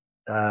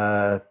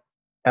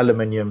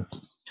 aluminium,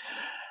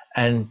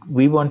 and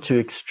we want to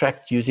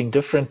extract using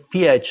different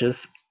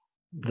pHs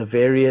the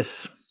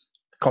various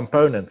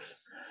components,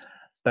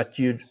 but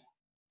you're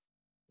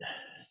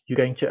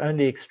going to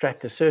only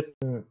extract a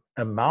certain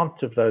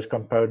amount of those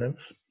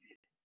components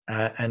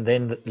And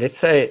then let's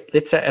say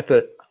at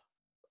the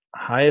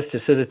highest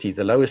acidity,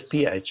 the lowest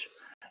pH,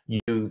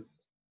 you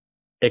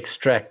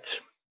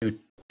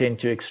tend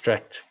to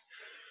extract,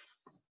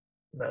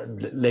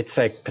 let's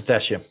say,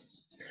 potassium.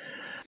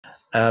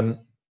 The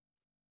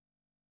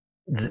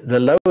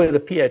lower the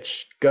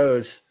pH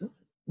goes,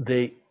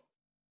 the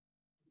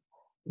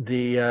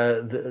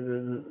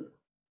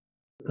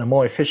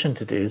more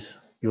efficient it is.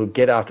 You'll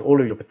get out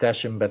all of your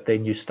potassium, but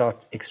then you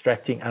start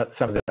extracting out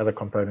some of the other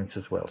components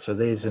as well. So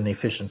there's an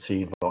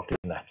efficiency involved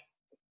in that.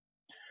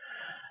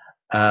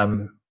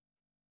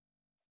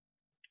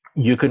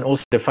 You can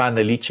also define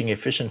the leaching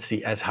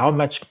efficiency as how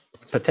much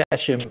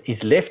potassium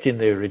is left in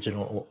the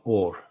original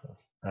ore,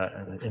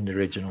 in the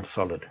original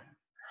solid.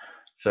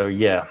 So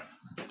yeah,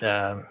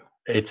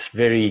 it's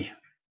very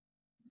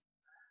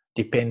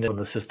dependent on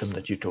the system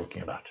that you're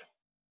talking about.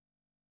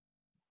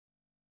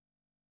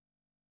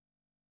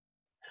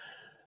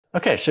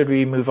 Okay, should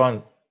we move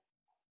on?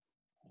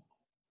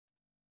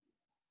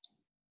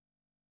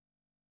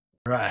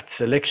 Right,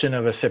 selection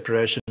of a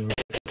separation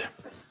method.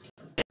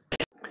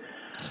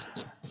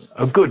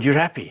 Oh, good, you're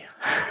happy.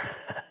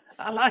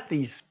 I like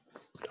these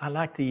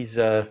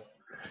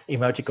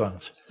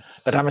emoticons,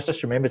 but I must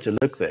just remember to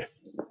look there.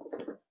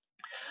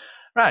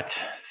 Right,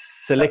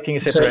 selecting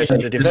a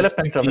separation, the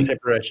development of a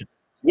separation.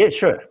 Yeah,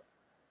 sure.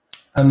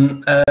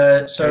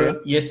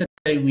 So yesterday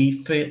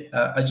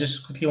I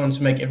just quickly want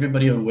to make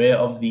everybody aware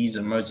of these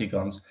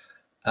emoticons.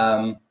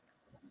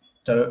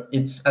 So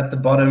it's at the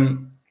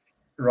bottom,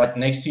 right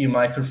next to your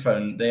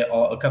microphone. There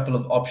are a couple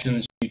of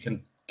options you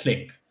can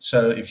click.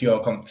 So if you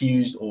are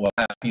confused or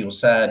happy or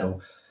sad, or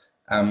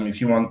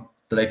if you want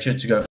the lecture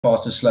to go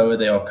faster, slower,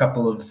 there are a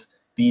couple of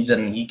these,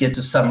 and he gets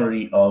a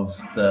summary of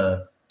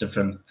the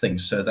different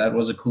things. So that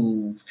was a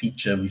cool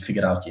feature we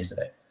figured out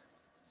yesterday.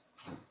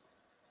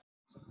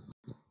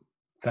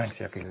 Thanks,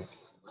 Jaco.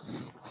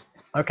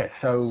 Okay,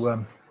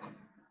 so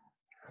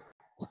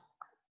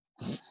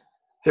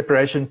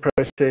separation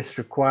process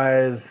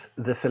requires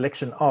the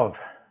selection of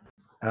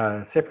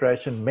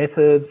separation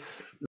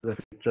methods that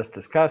we just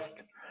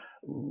discussed,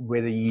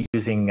 whether you're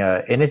using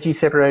energy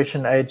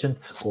separation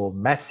agents or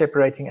mass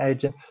separating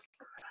agents,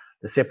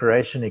 the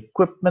separation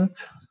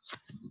equipment.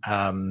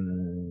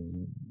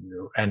 An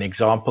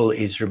example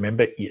is,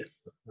 remember,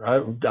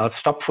 I'll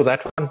stop for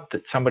that one.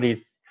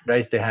 Somebody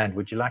raised their hand.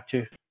 Would you like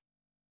to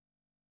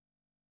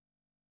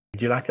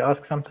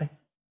ask something?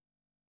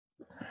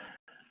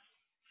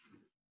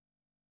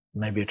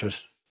 Maybe it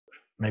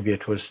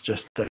was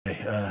just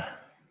a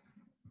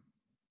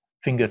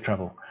finger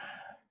trouble.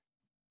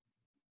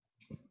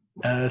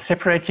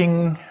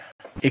 Separating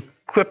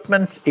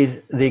equipment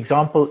is the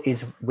example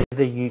is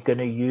whether you're going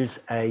to use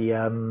a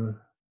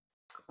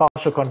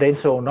partial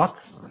condenser or not.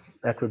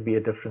 That would be a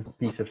different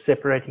piece of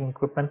separating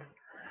equipment.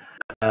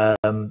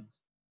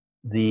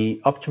 The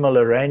optimal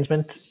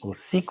arrangement or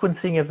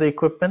sequencing of the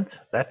equipment,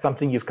 that's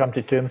something you've come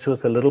to terms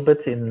with a little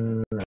bit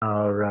in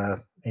our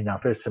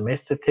first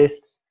semester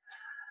test.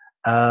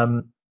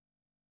 The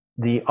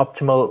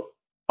optimal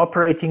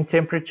operating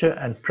temperature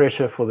and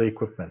pressure for the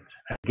equipment.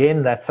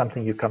 Again, that's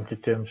something you come to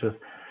terms with.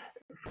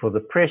 For the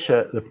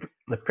pressure,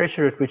 the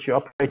pressure at which you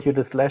operate your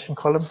distillation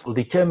column will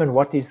determine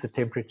what is the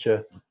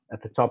temperature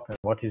at the top and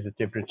what is the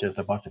temperature at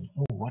the bottom.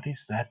 Oh, what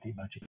is that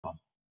emoticon?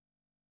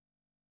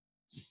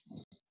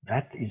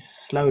 That is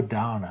slowed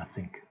down, I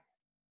think.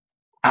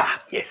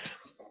 Ah, yes.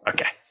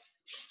 Okay.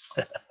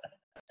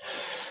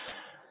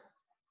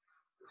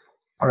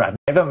 All right.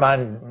 Never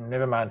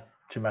mind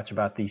too much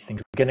about these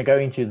things. We're going to go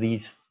into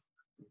these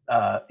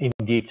in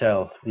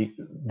detail.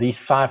 These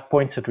 5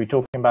 points that we're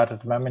talking about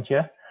at the moment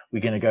here, we're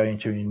going to go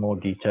into in more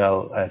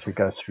detail as we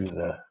go through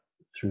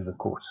the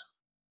course.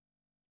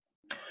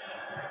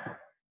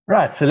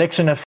 Right.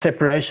 Selection of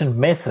separation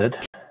method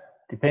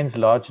depends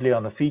largely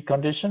on the feed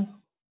condition.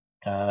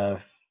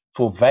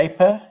 For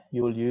vapor,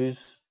 you will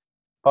use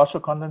partial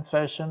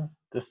condensation,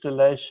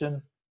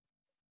 distillation,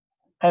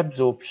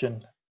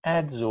 absorption,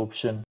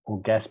 adsorption, or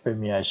gas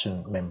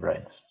permeation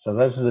membranes. So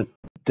those are the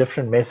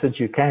different methods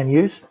you can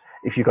use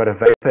if you've got a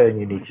vapor and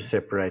you need to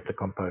separate the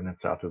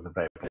components out of the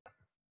vapor.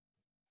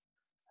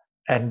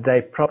 And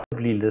they're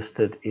probably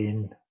listed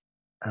in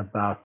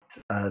about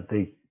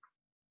the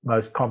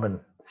most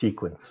common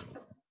sequence.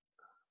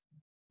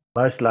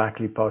 Most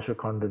likely partial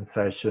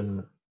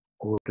condensation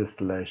or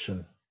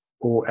distillation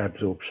or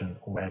absorption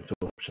or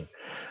adsorption.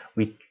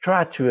 We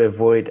try to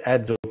avoid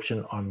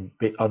adsorption on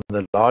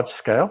the large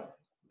scale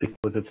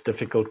because it's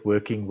difficult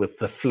working with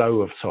the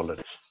flow of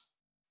solids.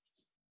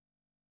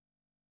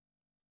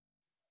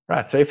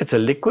 Right, so if it's a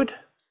liquid,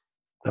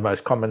 the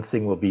most common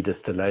thing will be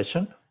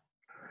distillation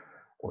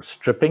or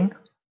stripping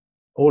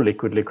or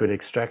liquid-liquid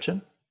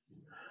extraction.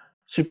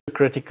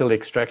 Supercritical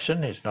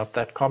extraction is not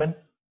that common.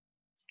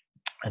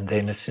 And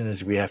then as soon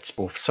as we have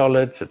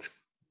solids, it's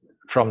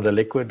from the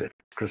liquid, it's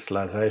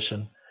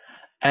crystallization,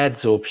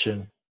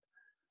 adsorption,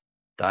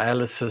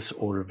 dialysis,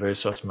 or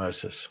reverse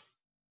osmosis.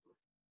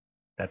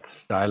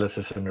 That's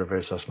dialysis and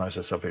reverse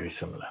osmosis are very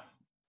similar.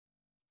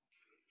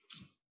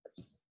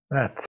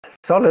 Right,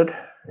 solid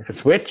If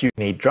it's wet, you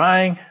need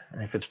drying,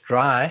 and if it's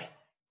dry,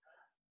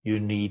 you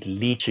need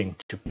leaching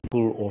to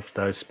pull off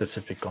those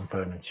specific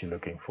components you're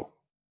looking for.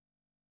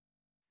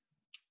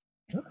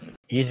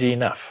 Easy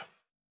enough.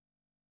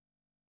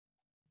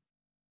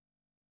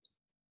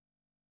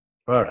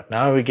 All right,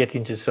 now we get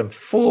into some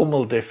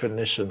formal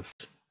definitions.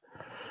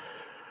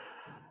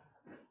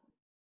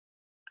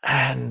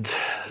 And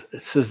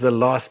this is the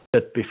last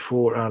bit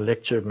before our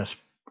lecture must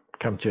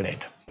come to an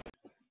end.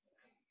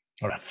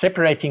 All right,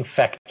 separating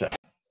factor.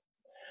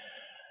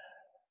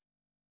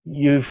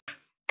 You've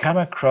come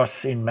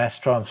across in mass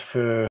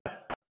transfer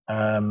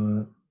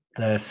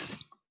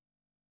this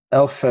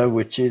alpha,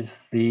 which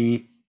is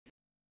the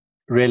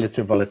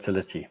relative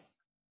volatility.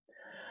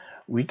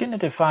 We're going to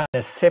define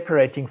a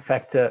separating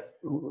factor,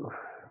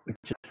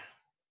 which is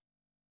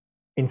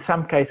in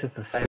some cases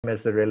the same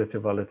as the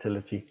relative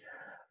volatility,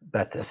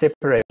 but a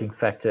separating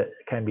factor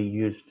can be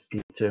used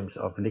in terms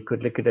of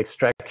liquid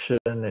extraction.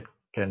 It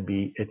can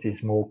be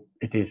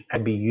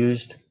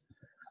used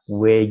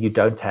where you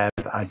don't have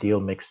ideal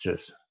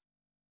mixtures.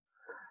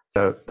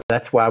 So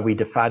that's why we're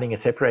defining a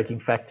separating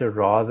factor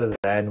rather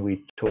than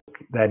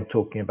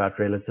talking about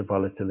relative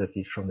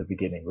volatilities from the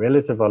beginning.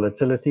 Relative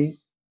volatility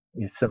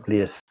is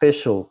simply a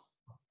special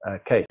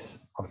case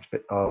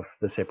of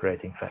the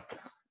separating factor.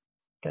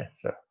 Okay,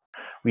 so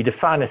we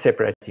define a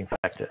separating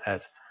factor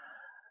as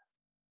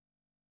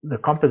the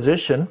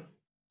composition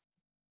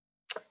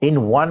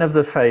in one of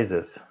the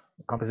phases,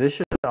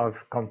 composition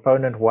of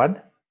component 1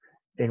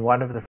 in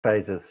one of the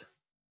phases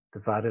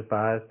divided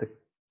by the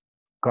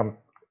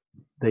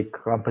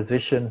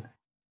composition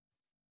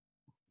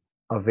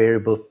of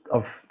variable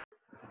of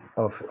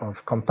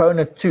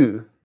component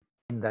 2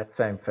 in that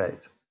same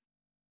phase.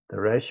 The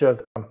ratio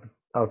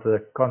of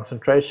the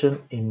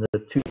concentration in the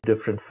two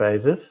different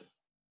phases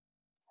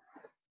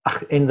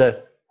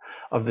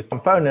of the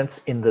components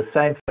in the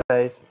same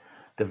phase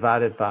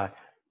divided by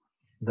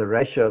the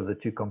ratio of the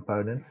two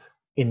components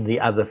in the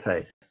other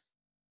phase.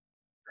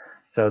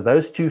 So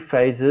those two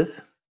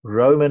phases,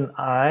 Roman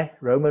 1,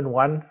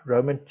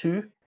 Roman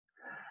 2,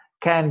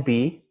 can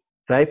be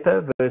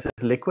vapor versus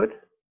liquid,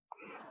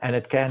 and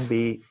it can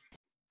be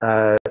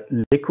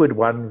liquid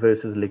 1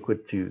 versus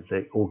liquid 2,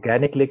 the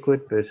organic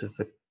liquid versus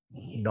the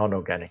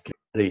non-organic,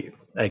 the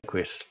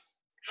aqueous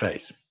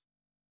phase.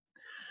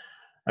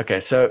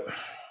 Okay, so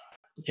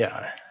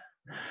yeah,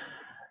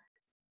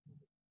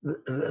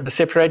 the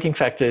separating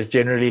factor is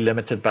generally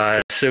limited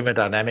by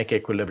thermodynamic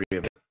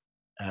equilibrium.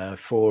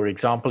 For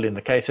example, in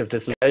the case of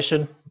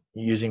distillation,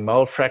 using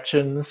mole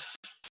fractions,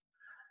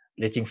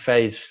 letting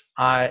phase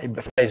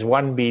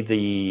 1 be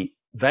the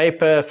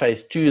vapor,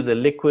 phase 2 the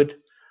liquid.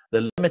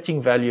 The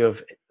limiting value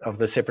of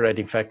the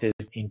separating factor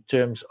is in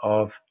terms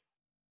of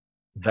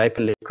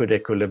vapor-liquid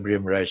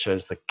equilibrium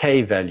ratios, the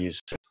K values,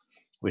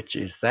 which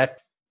is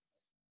that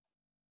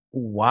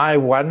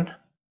Y1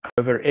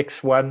 over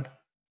X1,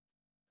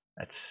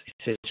 that's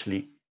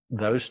essentially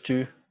those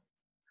two,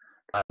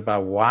 by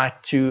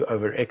Y2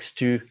 over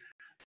X2,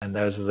 and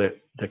those are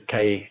the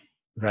K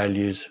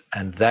values,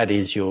 and that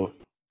is your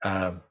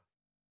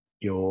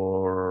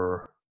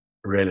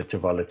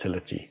relative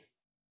volatility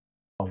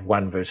of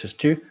 1 versus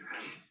 2.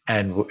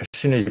 And as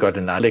soon as you've got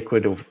a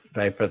liquid or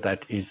vapor,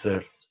 that is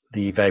the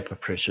vapor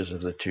pressures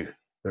of the two,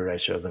 the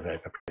ratio of the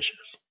vapor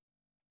pressures.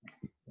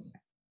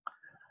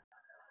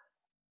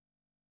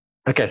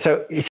 Okay,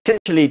 so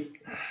essentially,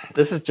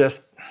 this is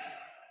just,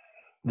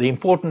 the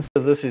importance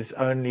of this is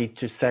only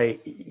to say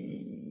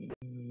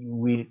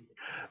we're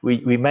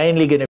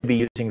mainly going to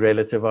be using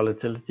relative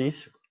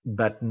volatilities,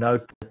 but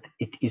note that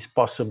it is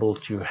possible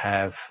to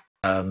have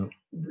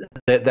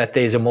that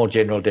there's a more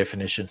general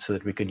definition so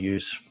that we can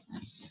use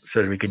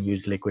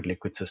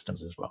liquid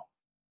systems as well.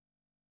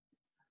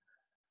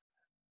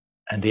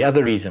 And the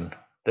other reason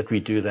that we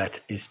do that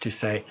is to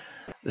say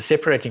the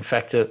separating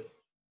factor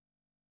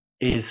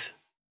is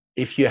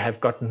if you have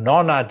got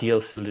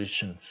non-ideal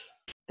solutions,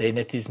 then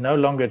it is no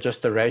longer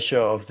just the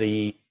ratio of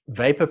the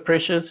vapor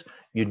pressures.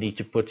 You need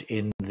to put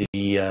in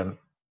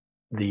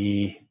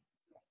the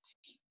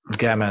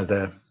gamma,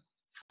 the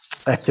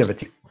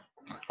activity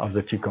of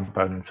the two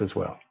components as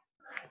well.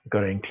 You've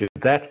got to include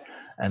that,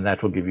 and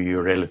that will give you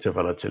your relative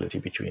volatility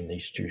between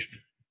these two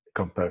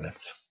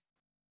components.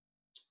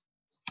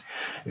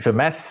 If a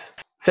mass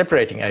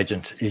separating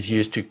agent is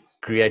used to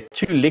create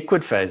two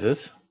liquid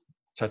phases,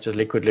 such as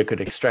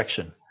liquid-liquid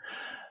extraction,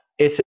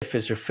 SF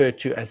is referred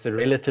to as the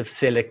relative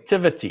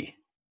selectivity,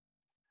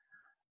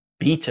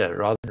 beta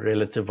rather than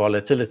relative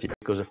volatility,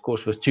 because of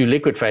course with two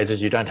liquid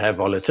phases you don't have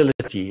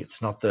volatility.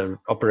 It's not the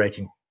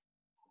operating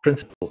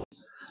principle.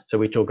 So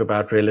we talk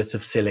about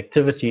relative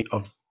selectivity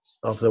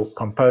of the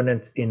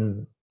component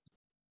in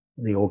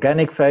the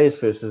organic phase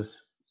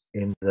versus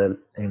in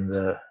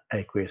the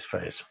aqueous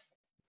phase.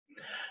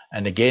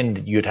 And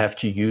again, you'd have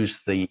to use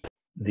the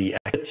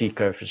activity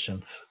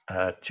coefficients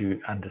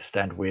to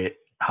understand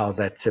how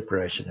that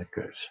separation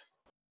occurs.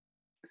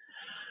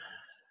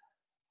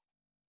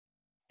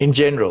 In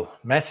general,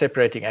 mass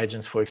separating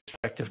agents for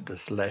extractive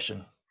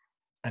distillation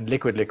and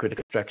liquid-liquid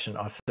extraction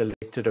are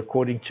selected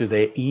according to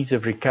their ease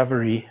of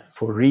recovery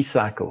for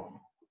recycle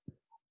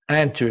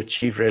and to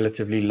achieve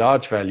relatively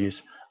large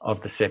values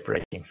of the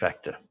separating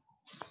factor.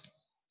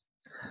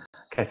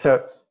 Okay,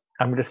 so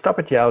I'm going to stop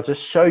it here. I'll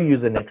just show you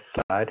the next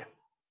slide.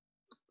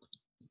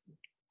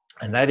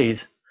 And that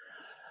is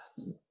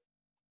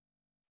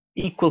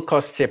equal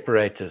cost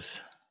separators.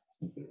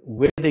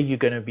 Whether you're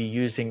going to be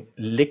using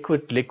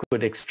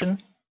liquid-liquid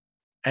extraction,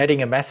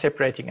 adding a mass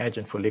separating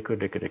agent for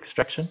liquid-liquid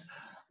extraction,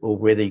 or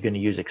whether you're going to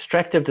use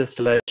extractive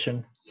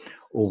distillation,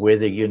 or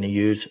whether you're going to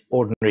use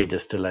ordinary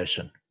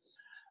distillation.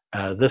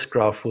 This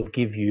graph will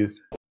give you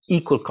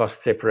equal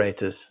cost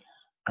separators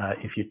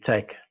if you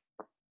take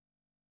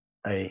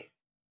a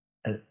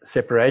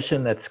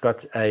separation that's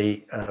got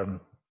a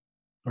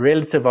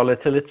relative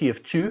volatility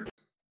of 2.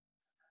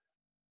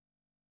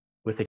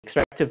 With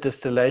extractive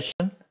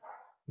distillation,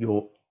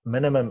 your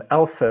minimum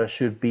alpha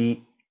should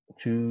be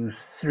to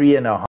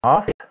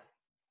 3.5.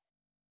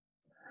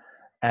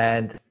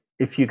 And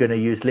if you're going to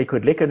use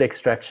liquid-liquid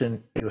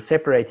extraction, your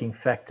separating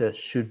factor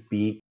should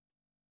be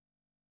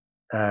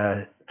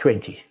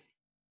 20.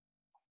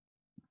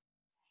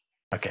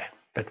 Okay,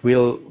 but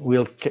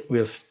we'll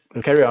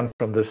carry on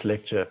from this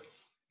lecture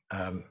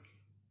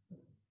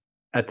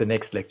at the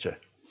next lecture.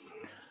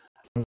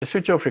 I'm going to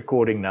switch off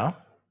recording now.